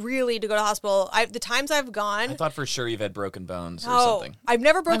needed really to go to hospital. The times I've gone. I thought for sure you've had broken bones or Oh, something. I've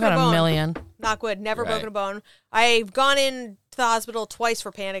never broken I've got a bone. a million. Knock wood, never Right. broken a bone. I've gone into the hospital twice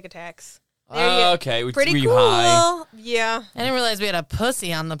for panic attacks. There you- Okay. Pretty Were you cool. high? Yeah. I didn't realize we had a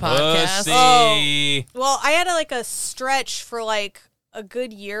pussy on the podcast. Pussy. Well, I had a stretch for like a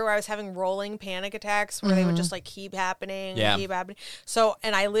good year where I was having rolling panic attacks where they would just like keep happening, Yeah. keep happening. So,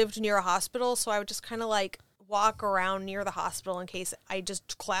 and I lived near a hospital, so I would just kind of like walk around near the hospital in case I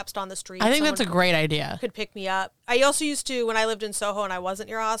just collapsed on the street. I think that's a Someone great idea. could pick me up. I also used to, when I lived in Soho and I wasn't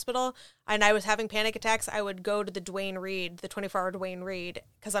near a hospital and I was having panic attacks, I would go to the 24-hour Dwayne Reed,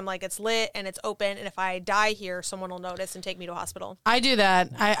 because I'm like, it's lit and it's open, and if I die here, someone will notice and take me to a hospital. I do that.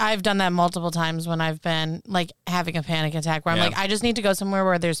 I've done that multiple times when I've been like having a panic attack where I'm Yeah. like, I just need to go somewhere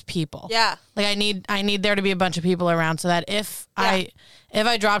where there's people. Yeah. Like I need there to be a bunch of people around so that if I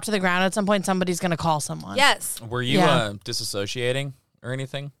drop to the ground at some point, somebody's gonna call someone. Yes. Were you Yeah. disassociating or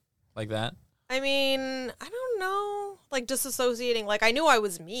anything like that? I mean, I don't know. Like disassociating. Like I knew I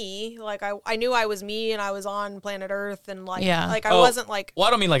was me. Like I knew I was me and I was on planet Earth and like like I wasn't like Well,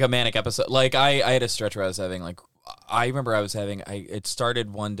 I don't mean like a manic episode. Like I had a stretch where I was having like I remember I was having it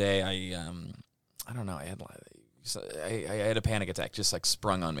started one day. I don't know. I had a panic attack just like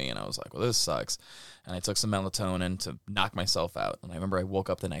sprung on me, and I was like, well, this sucks. And I took some melatonin to knock myself out. And I remember I woke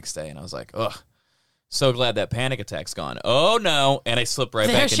up the next day and I was like, ugh. So glad that panic attack's gone. Oh no! And I slipped right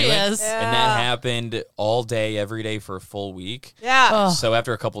There back she into it. is. Yeah. And that happened all day, every day for a full week. yeah. Oh, So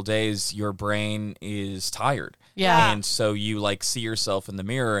after a couple days, your brain is tired. yeah. And so you like see yourself in the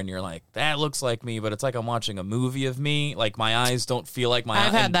mirror and you're like, that looks like me, but it's like I'm watching a movie of me. Like my eyes don't feel like my eyes.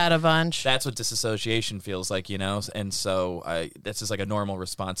 I've had that a bunch. That's what disassociation feels like, you know? And so that's just like a normal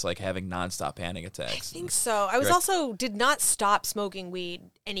response, like having nonstop panic attacks. I think so. I was Right. also did not stop smoking weed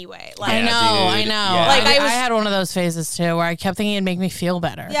anyway. Like I Yeah, know. dude. Yeah. Like, I I was- had one of those phases too where I kept thinking it'd make me feel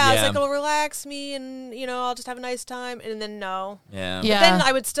better. yeah, I was Yeah. like, it'll relax me and I'll just have a nice time, and then no. Yeah. Yeah. Then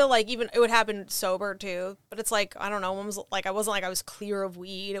I would still like even it would happen sober too. But it's like I don't know, one was like I wasn't like I was clear of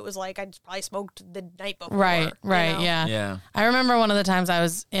weed. It was like I just probably smoked the night before. Right, you right, know? yeah. Yeah. I remember one of the times I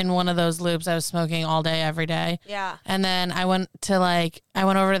was in one of those loops. I was smoking all day, every day. Yeah. And then I went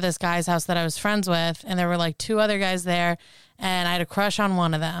over to this guy's house that I was friends with, and there were like two other guys there, and I had a crush on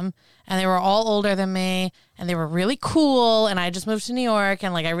one of them, and they were all older than me, and they were really cool, and I just moved to New York,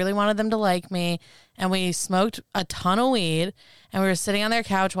 and like I really wanted them to like me, and we smoked a ton of weed, and we were sitting on their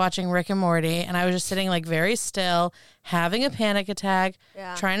couch watching Rick and Morty, and I was just sitting like very still, having a panic attack,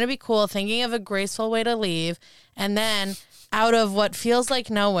 Yeah. trying to be cool, thinking of a graceful way to leave, and then out of what feels like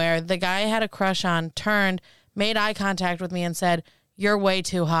nowhere, the guy I had a crush on turned, made eye contact with me, and said, "You're way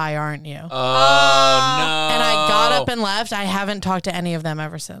too high, aren't you?" Oh, no. And I got up and left. I haven't talked to any of them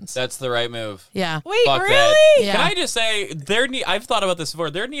ever since. That's the right move. Yeah. Wait, Fuck really? that. Yeah. Can I just say, I've thought about this before.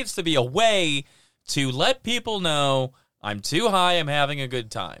 There needs to be a way to let people know I'm too high, I'm having a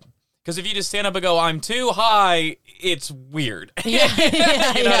good time. Because if you just stand up and go, I'm too high, it's weird. Yeah.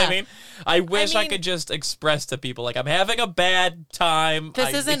 Yeah, You know what yeah. I mean? I wish I mean- could just express to people, like, I'm having a bad time.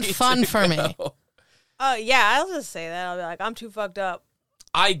 This I isn't need fun to for me. go. Yeah, I'll just say that. I'll be like, I'm too fucked up.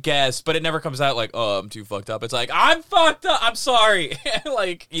 I guess, but it never comes out like, oh, I'm too fucked up. It's like, I'm fucked up. I'm sorry.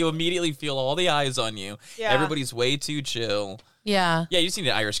 Like, you immediately feel all the eyes on you. Yeah. Everybody's way too chill. Yeah. Yeah, you just need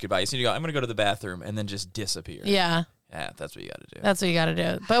an Irish goodbye. You just need to go, I'm going to go to the bathroom and then just disappear. Yeah. Yeah, that's what you got to do. That's what you got to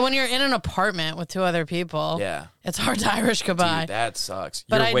do. But when you're in an apartment with two other people, Yeah. it's hard to Irish goodbye. Dude, that sucks.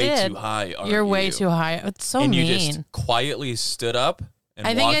 But You're I way did. too high, aren't You're way you? too high. It's so and you mean. just quietly stood up and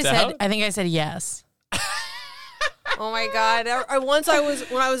I think walked out? I think I said yes. Oh my god!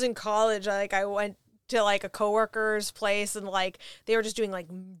 When I was in college, I went to like a coworker's place and like they were just doing like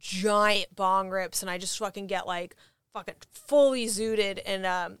giant bong rips, and I just fucking get like fucking fully zooted, and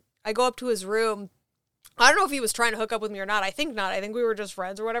I go up to his room. I don't know if he was trying to hook up with me or not. I think not. I think we were just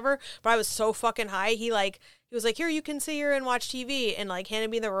friends or whatever. But I was so fucking high. He was like, here, you can sit here and watch TV, and like handed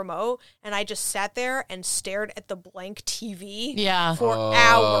me the remote, and I just sat there and stared at the blank TV Yeah. for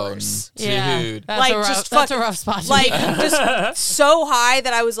hours. Yeah. Dude. That's Like, a rough, just that's a fuck- rough spot to Like be in. just so high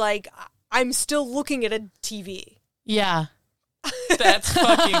that I was like, I'm still looking at a TV. Yeah. That's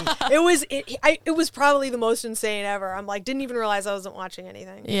fucking... It was probably the most insane ever. I'm like, didn't even realize I wasn't watching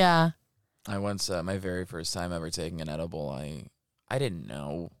anything. Yeah. I once, my very first time ever taking an edible, I didn't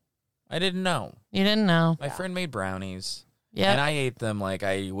know. I didn't know. You didn't know. My friend made brownies. Yeah. And I ate them like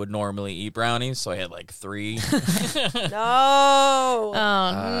I would normally eat brownies, so I had like 3. No.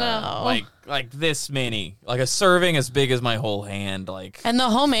 Oh no. Like this many. Like a serving as big as my whole hand. Like, And the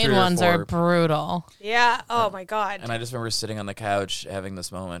homemade 3 or ones 4. are brutal. Yeah. Oh my god. And I just remember sitting on the couch having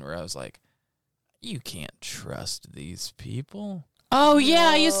this moment where I was like, you can't trust these people. Oh, yeah,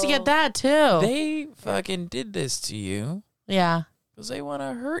 I used to get that, too. They fucking did this to you. Yeah. Because they want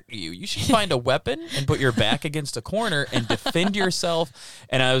to hurt you. You should find a weapon and put your back against a corner and defend yourself.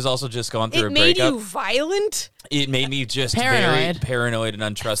 And I was also just going through a breakup. It made you violent? It made me just very paranoid and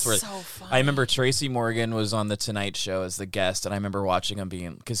untrustworthy. That's so funny. I remember Tracy Morgan was on The Tonight Show as the guest, and I remember watching him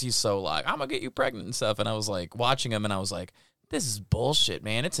because he's so like, I'm going to get you pregnant and stuff. And I was like, watching him, and I was like, this is bullshit,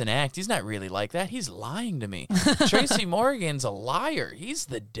 man. It's an act. He's not really like that. He's lying to me. Tracy Morgan's a liar. He's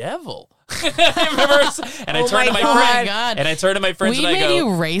the devil. I remember, and I turned to my friend, and I turned to my friends, We and I made go, you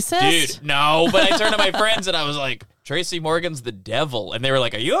racist? dude, no. But I turned to my friends, and I was like, Tracy Morgan's the devil, and they were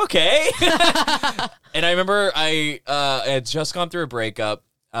like, are you okay? And I remember I had just gone through a breakup,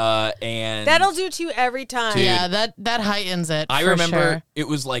 and That'll do to you every time. Dude, Yeah, that heightens it. I for remember sure. it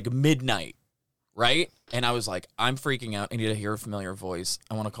was like midnight, right? And I was like, I'm freaking out. I need to hear a familiar voice.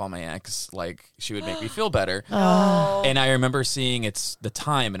 I want to call my ex. Like, she would make me feel better. Oh. And I remember seeing it's the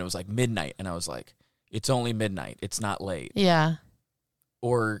time, and it was like midnight. And I was like, it's only midnight. It's not late. Yeah.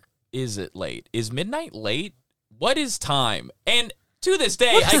 Or is it late? Is midnight late? What is time? And to this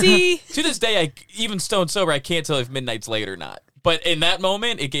day, I even stone sober, I can't tell if midnight's late or not. But in that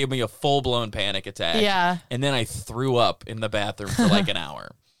moment, it gave me a full-blown panic attack. Yeah. And then I threw up in the bathroom for like an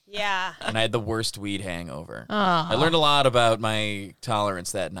hour. Yeah. And I had the worst weed hangover. Oh. I learned a lot about my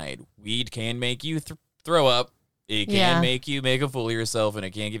tolerance that night. Weed can make you throw up. It can make you make a fool of yourself, and it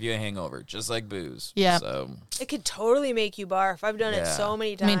can give you a hangover, just like booze. Yeah. So It could totally make you barf. I've done it so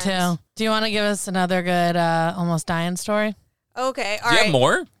many times. Me too. Do you want to give us another good almost dying story? Okay, all do you right. have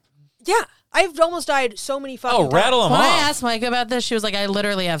more? Yeah. I've almost died so many fucking times. Rattle them When off. I asked Myka about this, she was like, I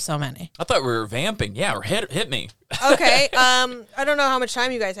literally have so many. I thought we were vamping. Yeah, or hit me. Okay. I don't know how much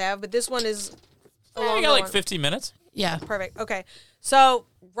time you guys have, but this one is a I longer got like one. 15 minutes. Yeah. Perfect. Okay. So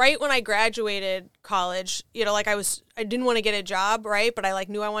right when I graduated college, like I didn't want to get a job, right? But I like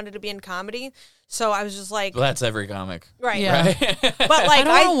knew I wanted to be in comedy. So I was just like, Well, that's every comic. right. Yeah. Right? But like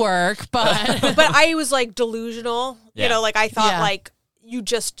I don't want to work, but but I was like delusional, Yeah. like I thought Yeah. like you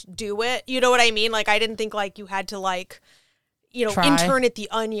just do it. You know what I mean? Like I didn't think like you had to like, Try. intern at the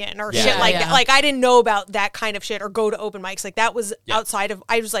Onion or Yeah. shit like Yeah. that. Like I didn't know about that kind of shit or go to open mics. Like that was outside of,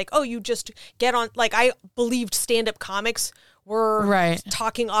 I was like, oh, you just get on. Like I believed stand-up comics were Right.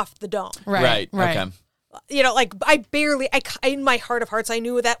 talking off the dome. right. Okay. Like I in my heart of hearts, I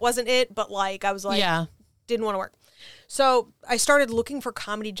knew that wasn't it, but like I was like, Yeah. didn't want to work. So I started looking for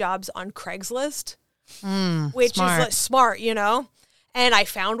comedy jobs on Craigslist, which smart. is like, smart, and I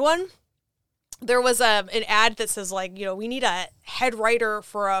found one. There was an ad that says like, we need a head writer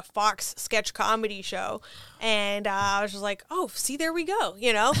for a Fox sketch comedy show. And I was just like, oh, see, there we go,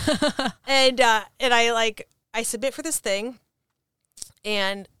 and I submit for this thing,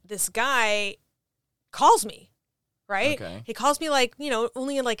 and this guy calls me, right? Okay. He calls me like,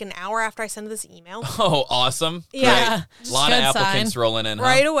 only in like an hour after I send this email. Oh, awesome. Yeah. Great. A lot of Good applicants sign. rolling in, huh?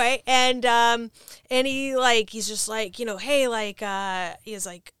 Right away. And he's just like, hey, like, he's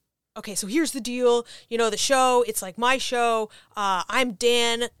like, okay, so here's the deal. The show, it's like my show. I'm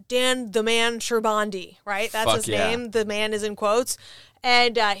Dan the Man Sherbandi, right? That's Fuck his yeah. name. The man is in quotes.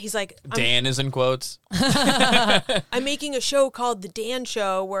 And he's like, Dan is in quotes. I'm making a show called The Dan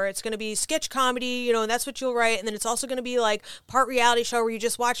Show where it's going to be sketch comedy, and that's what you'll write. And then it's also going to be like part reality show where you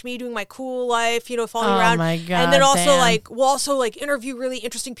just watch me doing my cool life, following Oh around. my God, and then also Dan. we'll also like interview really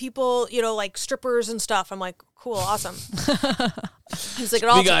interesting people, like strippers and stuff. I'm like, cool, awesome. He's like,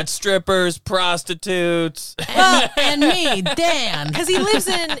 We got strippers, prostitutes. And me, Dan. because he lives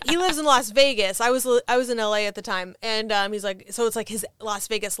in Las Vegas. I was in LA at the time, and he's like, so it's like his Las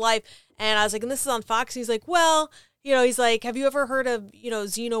Vegas life. And I was like, and this is on Fox. And he's like, well, he's like, have you ever heard of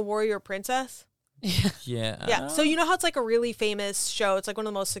Xena Warrior Princess? Yeah. Yeah. So you know how it's like a really famous show. It's like one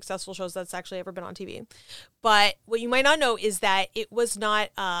of the most successful shows that's actually ever been on TV. But what you might not know is that it was not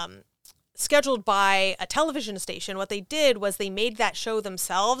scheduled by a television station. What they did was they made that show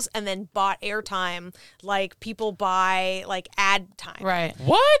themselves and then bought airtime, like people buy like ad time. Right.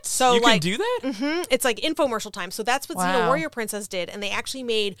 What? So, you can like- do that? It's like infomercial time. So that's what Xena Wow. Warrior Princess did, and they actually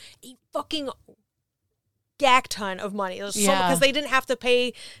made a fucking gack ton of money. It was Yeah. because they didn't have to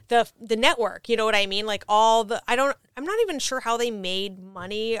pay the network. You know what I mean? Like I'm not even sure how they made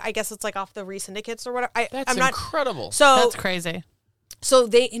money. I guess it's like off the re-syndicates or whatever. That's I'm not incredible. so That's crazy.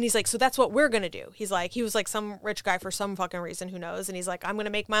 and he's like, so that's what we're gonna do. He was like some rich guy for some fucking reason, who knows? And he's like, I'm gonna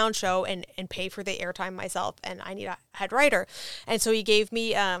make my own show and pay for the airtime myself, and I need a head writer. And so he gave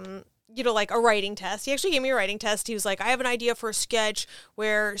me like a writing test. He actually gave me a writing test. He was like, I have an idea for a sketch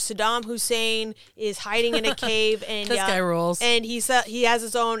where Saddam Hussein is hiding in a cave, and This guy rules. And he has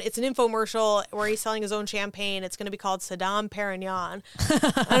his own. It's an infomercial where he's selling his own champagne. It's going to be called Saddam Perignon.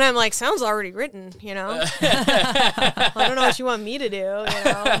 And I'm like, sounds already written, I don't know what you want me to do,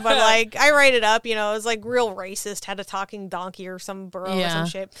 But like, I write it up, it was like real racist. Had a talking donkey or some burro or some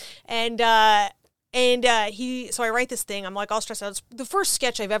shit, so I write this thing. I'm like all stressed out. It's the first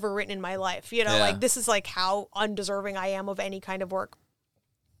sketch I've ever written in my life. Like this is like how undeserving I am of any kind of work.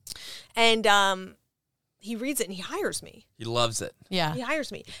 And he reads it and he hires me. He loves it. Yeah. He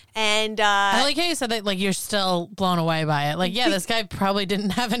hires me. And I like how you said that, like, you're still blown away by it. Like, yeah, this guy probably didn't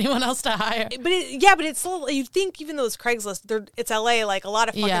have anyone else to hire. But it's still, you think even though it's Craigslist, it's LA, like a lot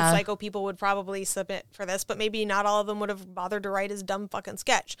of fucking psycho people would probably submit for this, but maybe not all of them would have bothered to write his dumb fucking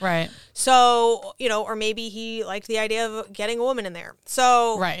sketch. Right. So, or maybe he liked the idea of getting a woman in there.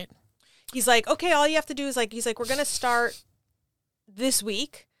 So right. He's like, okay, all you have to do is he's like, we're going to start this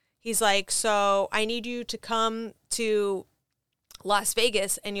week. He's like, so I need you to come to Las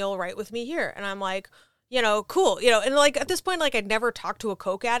Vegas and you'll write with me here. And I'm like, cool. And like at this point, like I'd never talked to a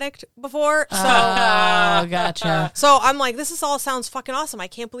coke addict before. So, gotcha. So I'm like, this all sounds fucking awesome. I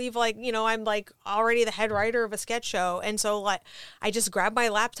can't believe I'm like already the head writer of a sketch show. And so like, I just grab my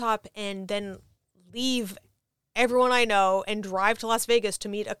laptop and then leave everyone I know and drive to Las Vegas to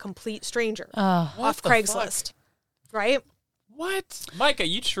meet a complete stranger off Craigslist. Right? What? Myka,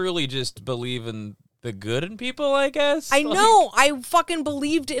 you truly just believe in the good in people, I guess? I know. I fucking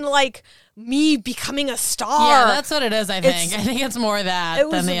believed in, like, me becoming a star. Yeah, that's what it is, I think. I think it's more that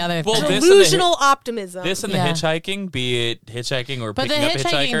than the other thing. Delusional optimism. This and the hitchhiking, be it hitchhiking or but picking up a hitchhiker.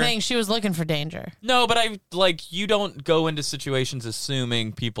 But the hitchhiking thing, she was looking for danger. No, but you don't go into situations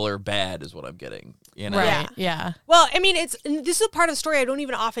assuming people are bad is what I'm getting. Right, yeah. Well, I mean, this is a part of the story I don't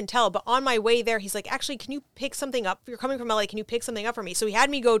even often tell, but on my way there, he's like, actually, can you pick something up? You're coming from LA, can you pick something up for me? So he had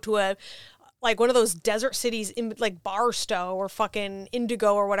me go to one of those desert cities in like Barstow or fucking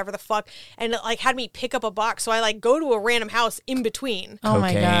Indigo or whatever the fuck, and like had me pick up a box. So I like go to a random house in between. Oh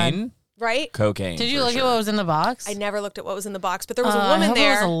my God. Right? Cocaine. Did you look at what was in the box? I never looked at what was in the box, but there was a woman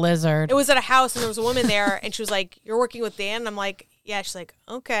there. It was a lizard. It was at a house, and there was a woman there, and she was like, "You're working with Dan?" And I'm like, yeah. She's like,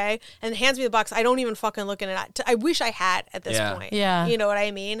 okay, and hands me the box. I don't even fucking look in it. I wish I had at this point. Yeah. You know what I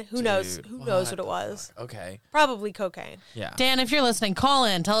mean? Who knows? Who knows what it was? Okay. Probably cocaine. Yeah. Dan, if you're listening, call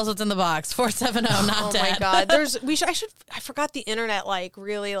in. Tell us what's in the box. 470 not dead. Oh my God. I forgot the internet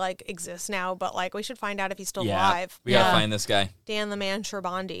really exists now, but like we should find out if he's still alive. We gotta find this guy. Dan the Man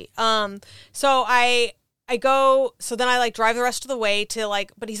Sherbandi. So I go, so then I like drive the rest of the way to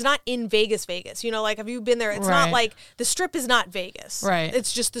like, but he's not in Vegas. Like, have you been there? It's not like, the Strip is not Vegas. Right.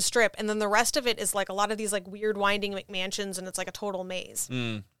 It's just the Strip. And then the rest of it is like a lot of these like weird winding McMansions, and it's like a total maze.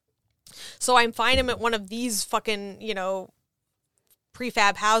 So I find him at one of these fucking,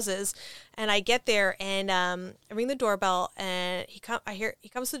 prefab houses, and I get there and I ring the doorbell, and he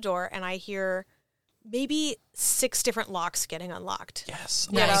comes to the door, and I hear maybe 6 different locks getting unlocked. Yes.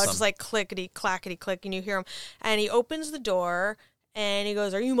 Just like clickety, clackety, click, and you hear him. And he opens the door, and he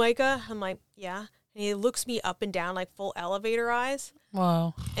goes, "Are you Myka?" I'm like, "Yeah." And he looks me up and down, like full elevator eyes.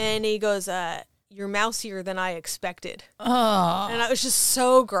 Whoa. And he goes, "You're mousier than I expected." Oh. And I was just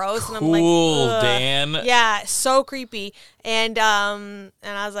so gross. Cool, and I'm like, ugh. Dan. Yeah, so creepy. And I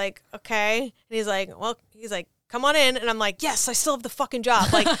was like, okay. And he's like, come on in. And I'm like, yes, I still have the fucking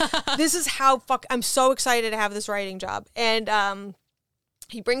job. Like, this is how I'm so excited to have this writing job. And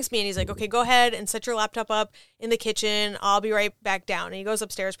he brings me and he's like, okay, go ahead and set your laptop up in the kitchen. I'll be right back down. And he goes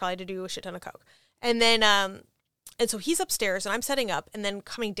upstairs probably to do a shit ton of coke. And then, and so he's upstairs and I'm setting up, and then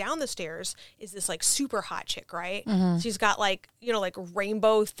coming down the stairs is this like super hot chick, right? Mm-hmm. She's got like, like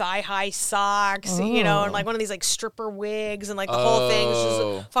rainbow thigh high socks, and like one of these like stripper wigs and like the whole thing.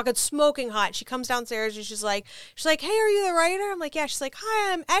 She's fucking smoking hot. She comes downstairs and she's like, hey, are you the writer? I'm like, yeah. She's like,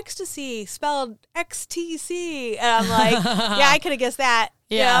 hi, I'm Ecstasy, spelled XTC. And I'm like, yeah, I could have guessed that.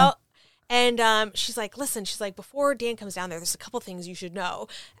 Yeah. And she's like, listen, before Dan comes down there's a couple things you should know.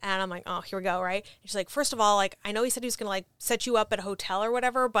 And I'm like, oh, here we go, right? And she's like, first of all, like, I know he said he was going to, like, set you up at a hotel or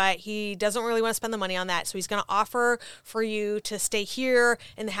whatever, but he doesn't really want to spend the money on that. So he's going to offer for you to stay here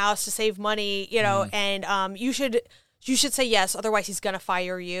in the house to save money, and you should say yes, otherwise he's going to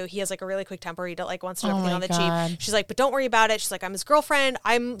fire you. He has like a really quick temper. He wants to do everything on the cheap. She's like, but don't worry about it. She's like, I'm his girlfriend.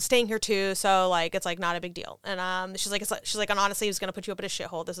 I'm staying here too. So like, it's like not a big deal. And she's like, and honestly, he's going to put you up at a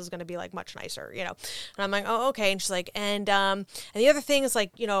shithole. This is going to be like much nicer, And I'm like, oh, okay. And she's like, and the other thing is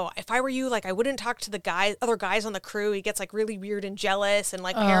like, if I were you, like I wouldn't talk to the other guys on the crew. He gets like really weird and jealous and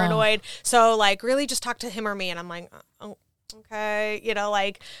like paranoid. So like really just talk to him or me. And I'm like, oh. okay,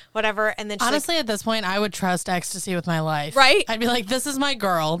 like whatever. And then she's honestly, at this point, I would trust ecstasy with my life. Right? I'd be like, this is my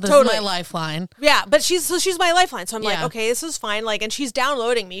girl. This Totally. is my lifeline. yeah, but she's my lifeline. So I'm like, Yeah. okay, this is fine. Like, and she's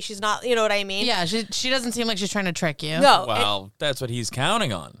downloading me. She's not, you know what I mean? Yeah, she doesn't seem like she's trying to trick you. No. Well, that's what he's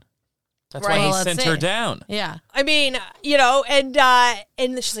counting on. That's Right. why Well, he let's sent her see. down. Yeah. I mean,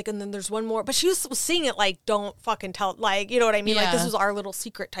 and she's like, and then there's one more, but she was seeing it like, don't fucking tell, like, you know what I mean? Like, this Yeah. was our little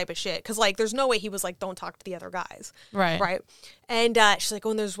secret type of shit. Because, like, there's no way he was like, don't talk to the other guys. Right. Right. And she's like, oh,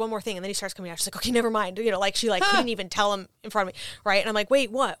 and there's one more thing. And then he starts coming out. She's like, okay, never mind. Like, she like couldn't even tell him in front of me. Right. And I'm like,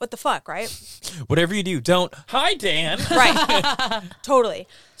 wait, what? What the fuck? Right. Whatever you do, don't. Hi, Dan. Right. Totally.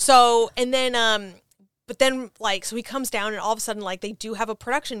 So, and then, but then, like, so he comes down, and all of a sudden, like, they do have a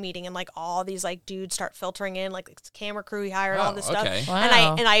production meeting, and like all these like dudes start filtering in, like it's camera crew he hired, all this stuff. okay.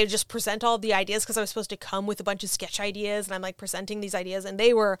 Wow. And I just present all the ideas because I was supposed to come with a bunch of sketch ideas, and I'm like presenting these ideas, and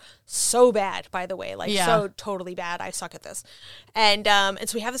they were so bad, by the way, like Yeah. so totally bad. I suck at this, and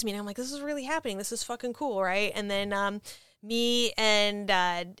so we have this meeting. I'm like, this is really happening. This is fucking cool, right? And then me and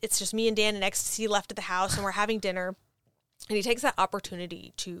it's just me and Dan and Ecstasy left at the house, and we're having dinner, and he takes that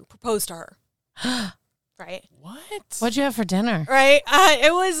opportunity to propose to her. Right. What? What'd you have for dinner? Right.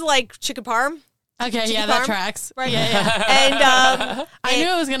 It was like chicken parm. Okay, Chicken yeah, that parm? tracks. Right. Yeah, yeah. And I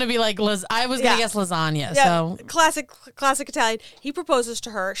knew it was gonna be like I was gonna Yeah. guess lasagna. yeah, So classic Italian. He proposes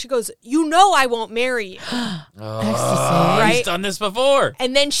to her. She goes, "You know I won't marry you." ecstasy. Right. He's done this before.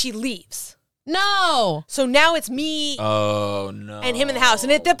 And then she leaves. No. So now it's me Oh, no. and him in the house.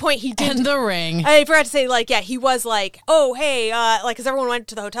 And at that point, he did. And the ring. I forgot to say, like, yeah, he was like, oh, hey, like, because everyone went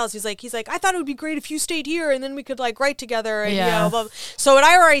to the hotels. He's like, I thought it would be great if you stayed here, and then we could like write together, and Yeah. blah, blah. So, and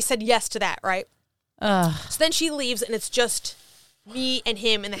I already said yes to that, right? Ugh. So then she leaves, and it's just me and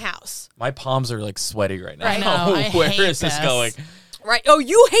him in the house. My palms are like sweaty right now. I know. I Where hate is this this. going? Right. Oh,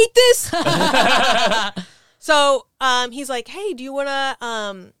 you hate this? So he's like, hey, do you want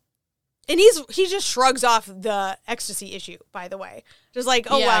to, and he just shrugs off the ecstasy issue, by the way. Just like,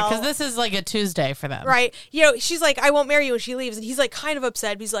 oh, yeah, well. because this is like a Tuesday for them. Right. She's like, I won't marry you. And she leaves. And he's like kind of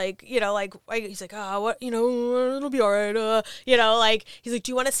upset. He's like, he's like, what, it'll be all right. Like, he's like,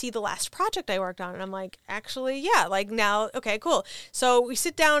 do you want to see the last project I worked on? And I'm like, actually, yeah. Like, now, okay, cool. So we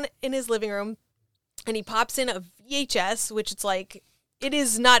sit down in his living room, and he pops in a VHS, which it's like, it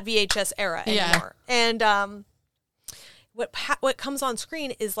is not VHS era anymore. Yeah. And what comes on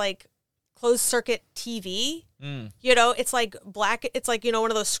screen is like closed circuit TV. It's like black. It's like,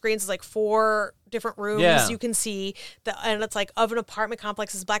 one of those screens is like 4 different rooms. Yeah. You can see and it's like of an apartment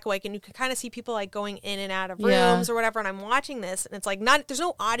complex is black and white, and you can kind of see people like going in and out of Yeah. rooms or whatever. And I'm watching this, and it's like there's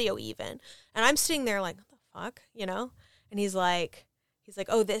no audio even. And I'm sitting there like, what the fuck, And he's like,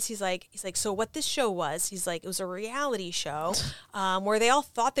 oh, he's like, so what this show was, he's like, it was a reality show where they all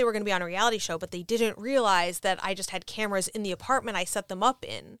thought they were going to be on a reality show, but they didn't realize that I just had cameras in the apartment I set them up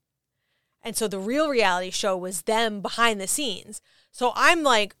in. And so the real reality show was them behind the scenes. So I'm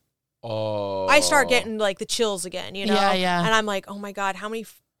like, I start getting like the chills again, Yeah, yeah. And I'm like, oh my God, how many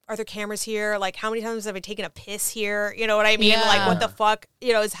are there cameras here? Like, how many times have I taken a piss here? You know what I mean? Yeah. Like, what the fuck,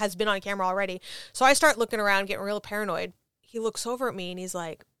 has been on camera already. So I start looking around, getting real paranoid. He looks over at me and he's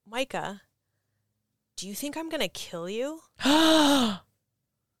like, Myka, do you think I'm going to kill you?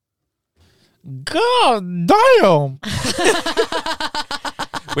 God damn.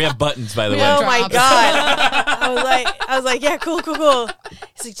 We have buttons, by the way. Oh my drops. God. I was like, yeah, cool. He's like,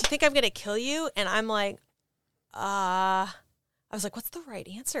 do you think I'm going to kill you? And I'm like, I was like, what's the right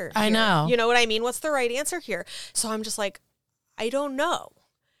answer here? I know. You know what I mean? What's the right answer here? So I'm just like, I don't know.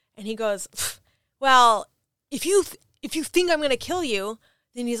 And he goes, well, if you think I'm going to kill you,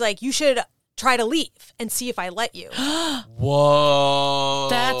 then he's like, you should try to leave and see if I let you. Whoa.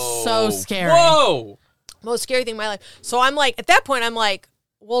 That's so scary. Whoa. Most scary thing in my life. So I'm like, at that point, I'm like,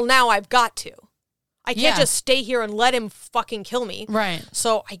 well, now I've got to. I can't Yeah. just stay here and let him fucking kill me. Right.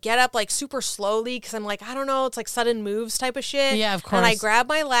 So I get up like super slowly because I'm like, I don't know, it's like sudden moves type of shit. Yeah, of And I course. grab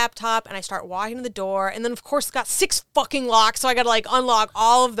my laptop and I start walking to the door. And then, of course, it's got 6 fucking locks. So I got to like unlock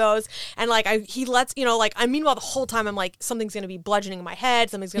all of those. And like, he lets, meanwhile, the whole time I'm like, something's going to be bludgeoning in my head.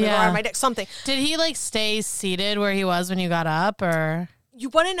 Something's going to go Yeah. around my neck, something. Did he like stay seated where he was when you got up, or? You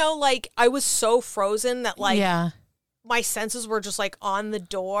want to know, like, I was so frozen that like, Yeah. my senses were just like on the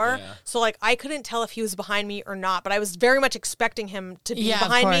door. Yeah. So like I couldn't tell if he was behind me or not, but I was very much expecting him to be Yeah, of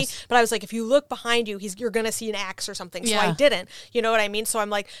behind me. course. But I was like, if you look behind you, you're going to see an axe or something. So Yeah. I didn't, you know what I mean? So I'm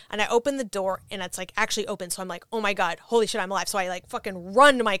like, and I open the door and it's like actually open. So I'm like, oh my God, holy shit, I'm alive. So I like fucking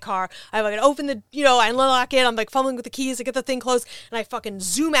run to my car. I like open the, I unlock it. I'm like fumbling with the keys to get the thing closed, and I fucking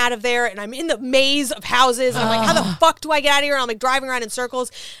zoom out of there, and I'm in the maze of houses. And I'm like, how the fuck do I get out of here? And I'm like driving around in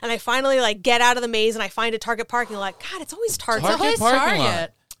circles, and I finally like get out of the maze, and I find a Target parking lot, God, it's always Target. Target Always parking lot.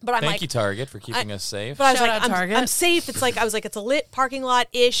 Target. But I'm Thank like, you, Target, for keeping us safe. but I was Shout like, out Target. I'm safe. It's like, I was like, it's a lit parking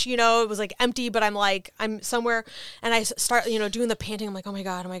lot-ish, you know, it was like empty, but I'm like, I'm somewhere. And I start, you know, doing the panting. I'm like, oh my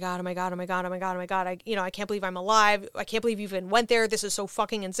God, oh my God, oh my God, oh my God, oh my God, oh my God. I can't believe I'm alive. I can't believe you even went there. This is so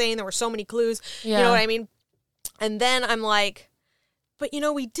fucking insane. There were so many clues. Yeah. You know what I mean? And then I'm like, but you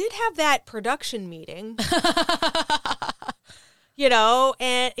know, we did have that production meeting. You know,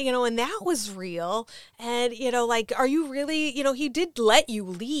 and that was real. And, you know, like, are you really, you know, he did let you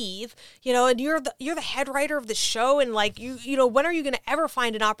leave, you know, and you're the head writer of the show. And like, you know, when are you going to ever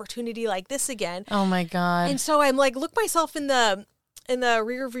find an opportunity like this again? Oh my God. And so I'm like, look myself in the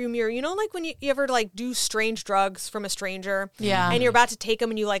rear view mirror, you know, like when you ever like do strange drugs from a stranger, Yeah. and you're about to take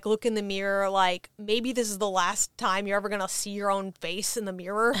them and you like look in the mirror, like maybe this is the last time you're ever going to see your own face in the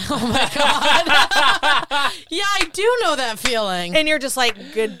mirror. Oh my God. Yeah, I do know that feeling. And you're just like,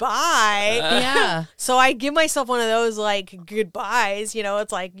 goodbye. Yeah. So I give myself one of those like goodbyes, you know,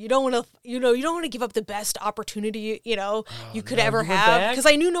 it's like you don't want to give up the best opportunity, you know, you could ever you went have, back? because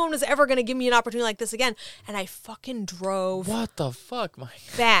I knew no one was ever going to give me an opportunity like this again. And I fucking drove What the fuck, Mike?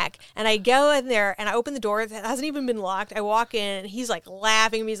 back, and I go in there and I open the door. It hasn't even been locked. I walk in and he's like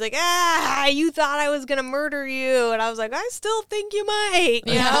laughing at me. He's like, you thought I was going to murder you. And I was like, I still think you might.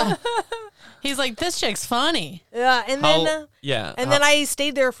 You Yeah. know? He's like, this chick's funny. Yeah. And then, then I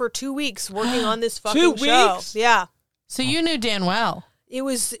stayed there for 2 weeks working on this fucking 2 show. weeks? Yeah. So you knew Dan well.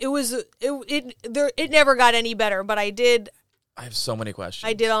 It never got any better, but I have so many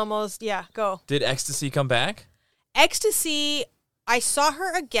questions. did almost, go. Did Ecstasy come back? Ecstasy, I saw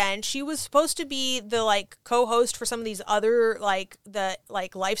her again. She was supposed to be the like co-host for some of these other like the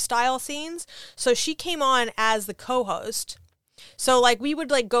like lifestyle scenes. So she came on as the co-host. So like we would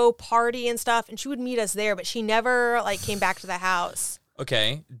like go party and stuff, and she would meet us there, but she never like came back to the house.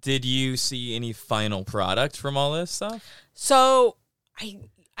 Okay. Did you see any final product from all this stuff? So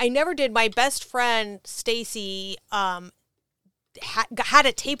I never did. My best friend Stacy had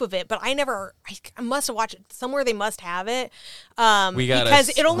a tape of it, but I must have watched it somewhere. They must have it because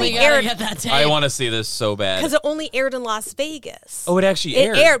it only aired. Get that tape. I want to see this so bad. Because it only aired in Las Vegas. Oh, it actually It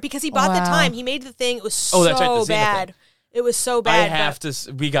aired. aired because he bought the Wow. time. He made the thing. It was Oh, so that's right, the Xena bad. thing. It was so I bad. have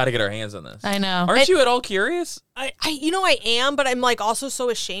to. We got to get our hands on this. I know. Aren't you at all curious? I am, but I'm like also so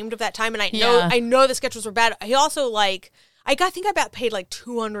ashamed of that time, and I Yeah. know the sketches were bad. He also like. I think I paid like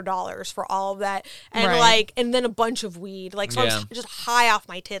 $200 for all of that, and Right. and then a bunch of weed. Like, so I Yeah. was just high off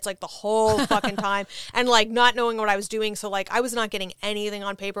my tits like the whole fucking time, and like not knowing what I was doing. So like I was not getting anything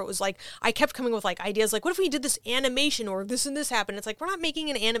on paper. It was like I kept coming with like ideas, like what if we did this animation or this and this happened? It's like we're not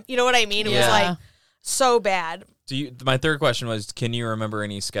making an anim. You know what I mean? It was Yeah. like so bad. My third question was, can you remember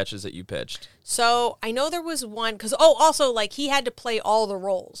any sketches that you pitched? So I know there was one because also like he had to play all the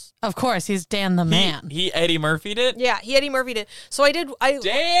roles. Of course, he's Dan the man. He Eddie Murphy'd it? Yeah, he Eddie Murphy'd it. So I did.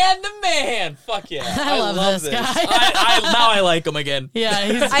 Dan the man! Fuck yeah. I love this guy. Now I like him again. Yeah,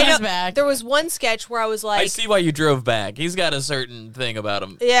 he's I know back. there was one sketch where I was like, I see why you drove back. He's got a certain thing about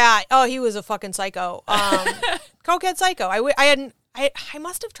him. yeah, oh, he was a fucking psycho. Cokehead psycho. I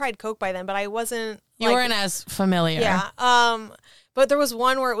must have tried coke by then, but I wasn't. You weren't as familiar. Yeah. But there was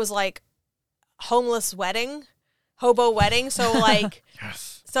one where it was like hobo wedding. So like,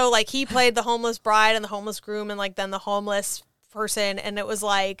 so like he played the homeless bride and the homeless groom, and like then the homeless person, and it was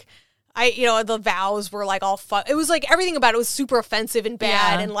like. The vows were like all fun. It was like everything about it was super offensive and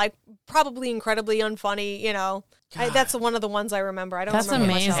bad, Yeah. and like probably incredibly unfunny. You know, that's one of the ones I remember. I don't. That's remember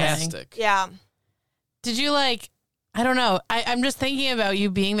much else. amazing. Fantastic. Yeah. Did you like? I don't know. I'm just thinking about you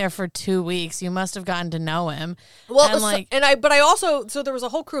being there for 2 weeks. You must have gotten to know him. Well, and but I also there was a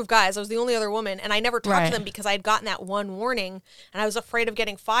whole crew of guys. I was the only other woman, and I never talked Right. to them because I had gotten that one warning, and I was afraid of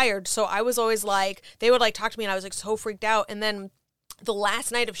getting fired. So I was always like, they would like talk to me, and I was like so freaked out. And then the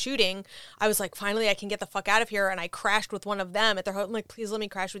last night of shooting, I was like, finally, I can get the fuck out of here. And I crashed with one of them at their home. I'm like, please let me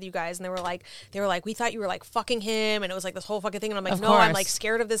crash with you guys. And they were like, we thought you were like fucking him. And it was like this whole fucking thing. And I'm like, Of no, I'm course. like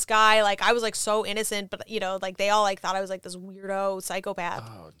scared of this guy. Like I was like so innocent, but like they all like thought I was like this weirdo psychopath.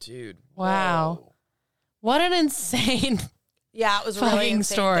 Oh, dude. Wow. Whoa. What an insane. Yeah, it was a Fucking really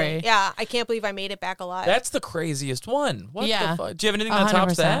insane story. thing. Yeah, I can't believe I made it back alive. That's the craziest one. What Yeah. the fuck? Do you have anything that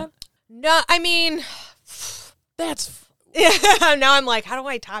tops 100%. that? No, I mean, That's... now I'm like, how do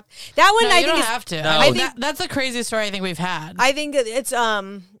I top that one? No, I you think don't is, have to. No. I mean, I think- that's the craziest story I think we've had. I think it's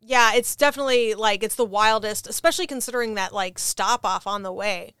it's definitely like it's the wildest, especially considering that like stop off on the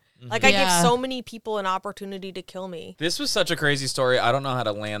way. Like I give Yeah. so many people an opportunity to kill me. This was such a crazy story. I don't know how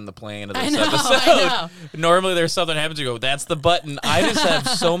to land the plane of this I know, episode. I know. Normally there's something happens, you go, that's the button. I just have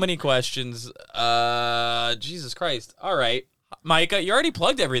so many questions. Jesus Christ. All right. Myka, you already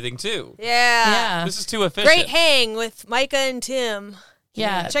plugged everything too. Yeah. This is too efficient. Great hang with Myka and Tim.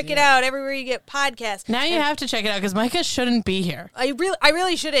 Yeah. Check it out everywhere you get podcasts. Now you have to check it out because Myka shouldn't be here. I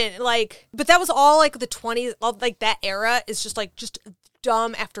really shouldn't. Like, but that was all like the 20s. Like that era is just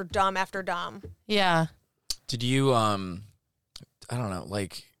dumb after dumb after dumb. Yeah. Did you I don't know,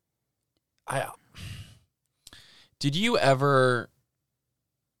 like did you ever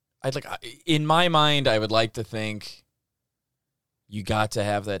in my mind I would like to think you got to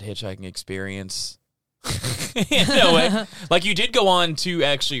have that hitchhiking experience. No way. Like you did go on to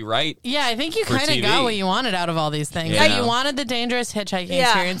actually write. Yeah, I think you kind of got what you wanted out of all these things. Yeah. You wanted the dangerous hitchhiking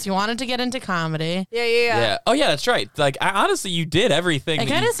experience. You wanted to get into comedy. Yeah. Oh yeah, that's right. Like honestly, you did everything. It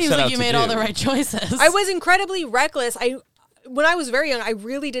kind of seems like you made all the right choices. I was incredibly reckless. When I was very young, I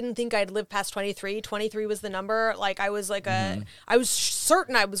really didn't think I'd live past 23. 23 was the number. Like I was like I was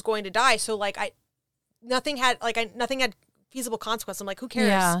certain I was going to die. So like nothing had feasible consequence. I'm like, who cares?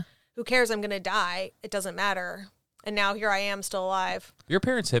 Yeah. Who cares? I'm going to die. It doesn't matter. And now here I am still alive. Your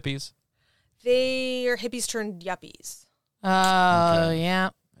parents hippies? They are hippies turned yuppies. Oh, okay. Yeah.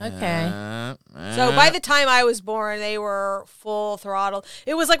 Okay. So by the time I was born, they were full throttle.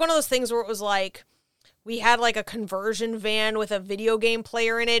 It was like one of those things where it was like, we had like a conversion van with a video game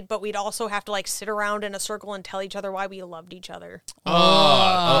player in it, but we'd also have to like sit around in a circle and tell each other why we loved each other.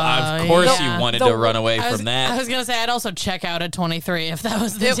 Of course you wanted to run away from that. I was going to say, I'd also check out at 23 if that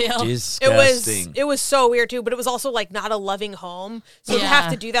was the deal. Disgusting. It was so weird too, but it was also like not a loving home. So to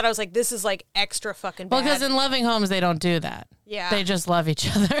have to do that, I was like, this is like extra fucking bad. Well, because in loving homes, they don't do that. Yeah. They just love each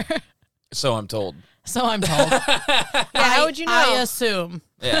other. So I'm told. How would you know? I assume.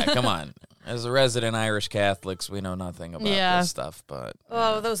 Yeah, come on. As a resident Irish Catholics, we know nothing about this stuff, but...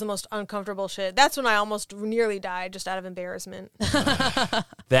 Oh, that was the most uncomfortable shit. That's when I almost nearly died just out of embarrassment.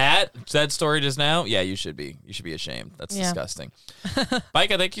 That story just now? Yeah, you should be. You should be ashamed. That's disgusting.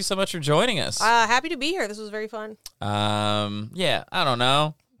 Myka, thank you so much for joining us. Happy to be here. This was very fun. Yeah, I don't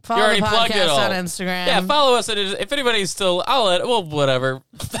know. Follow you already the plugged it podcast all on Instagram. Yeah, follow us. If anybody's still... whatever.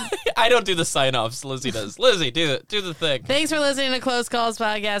 I don't do the sign-offs. Lizzie does. Lizzie, do the thing. Thanks for listening to Close Calls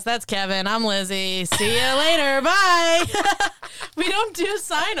Podcast. That's Kevin. I'm Lizzie. See you later. Bye. We don't do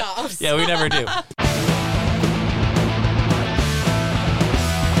sign-offs. Yeah, we never do.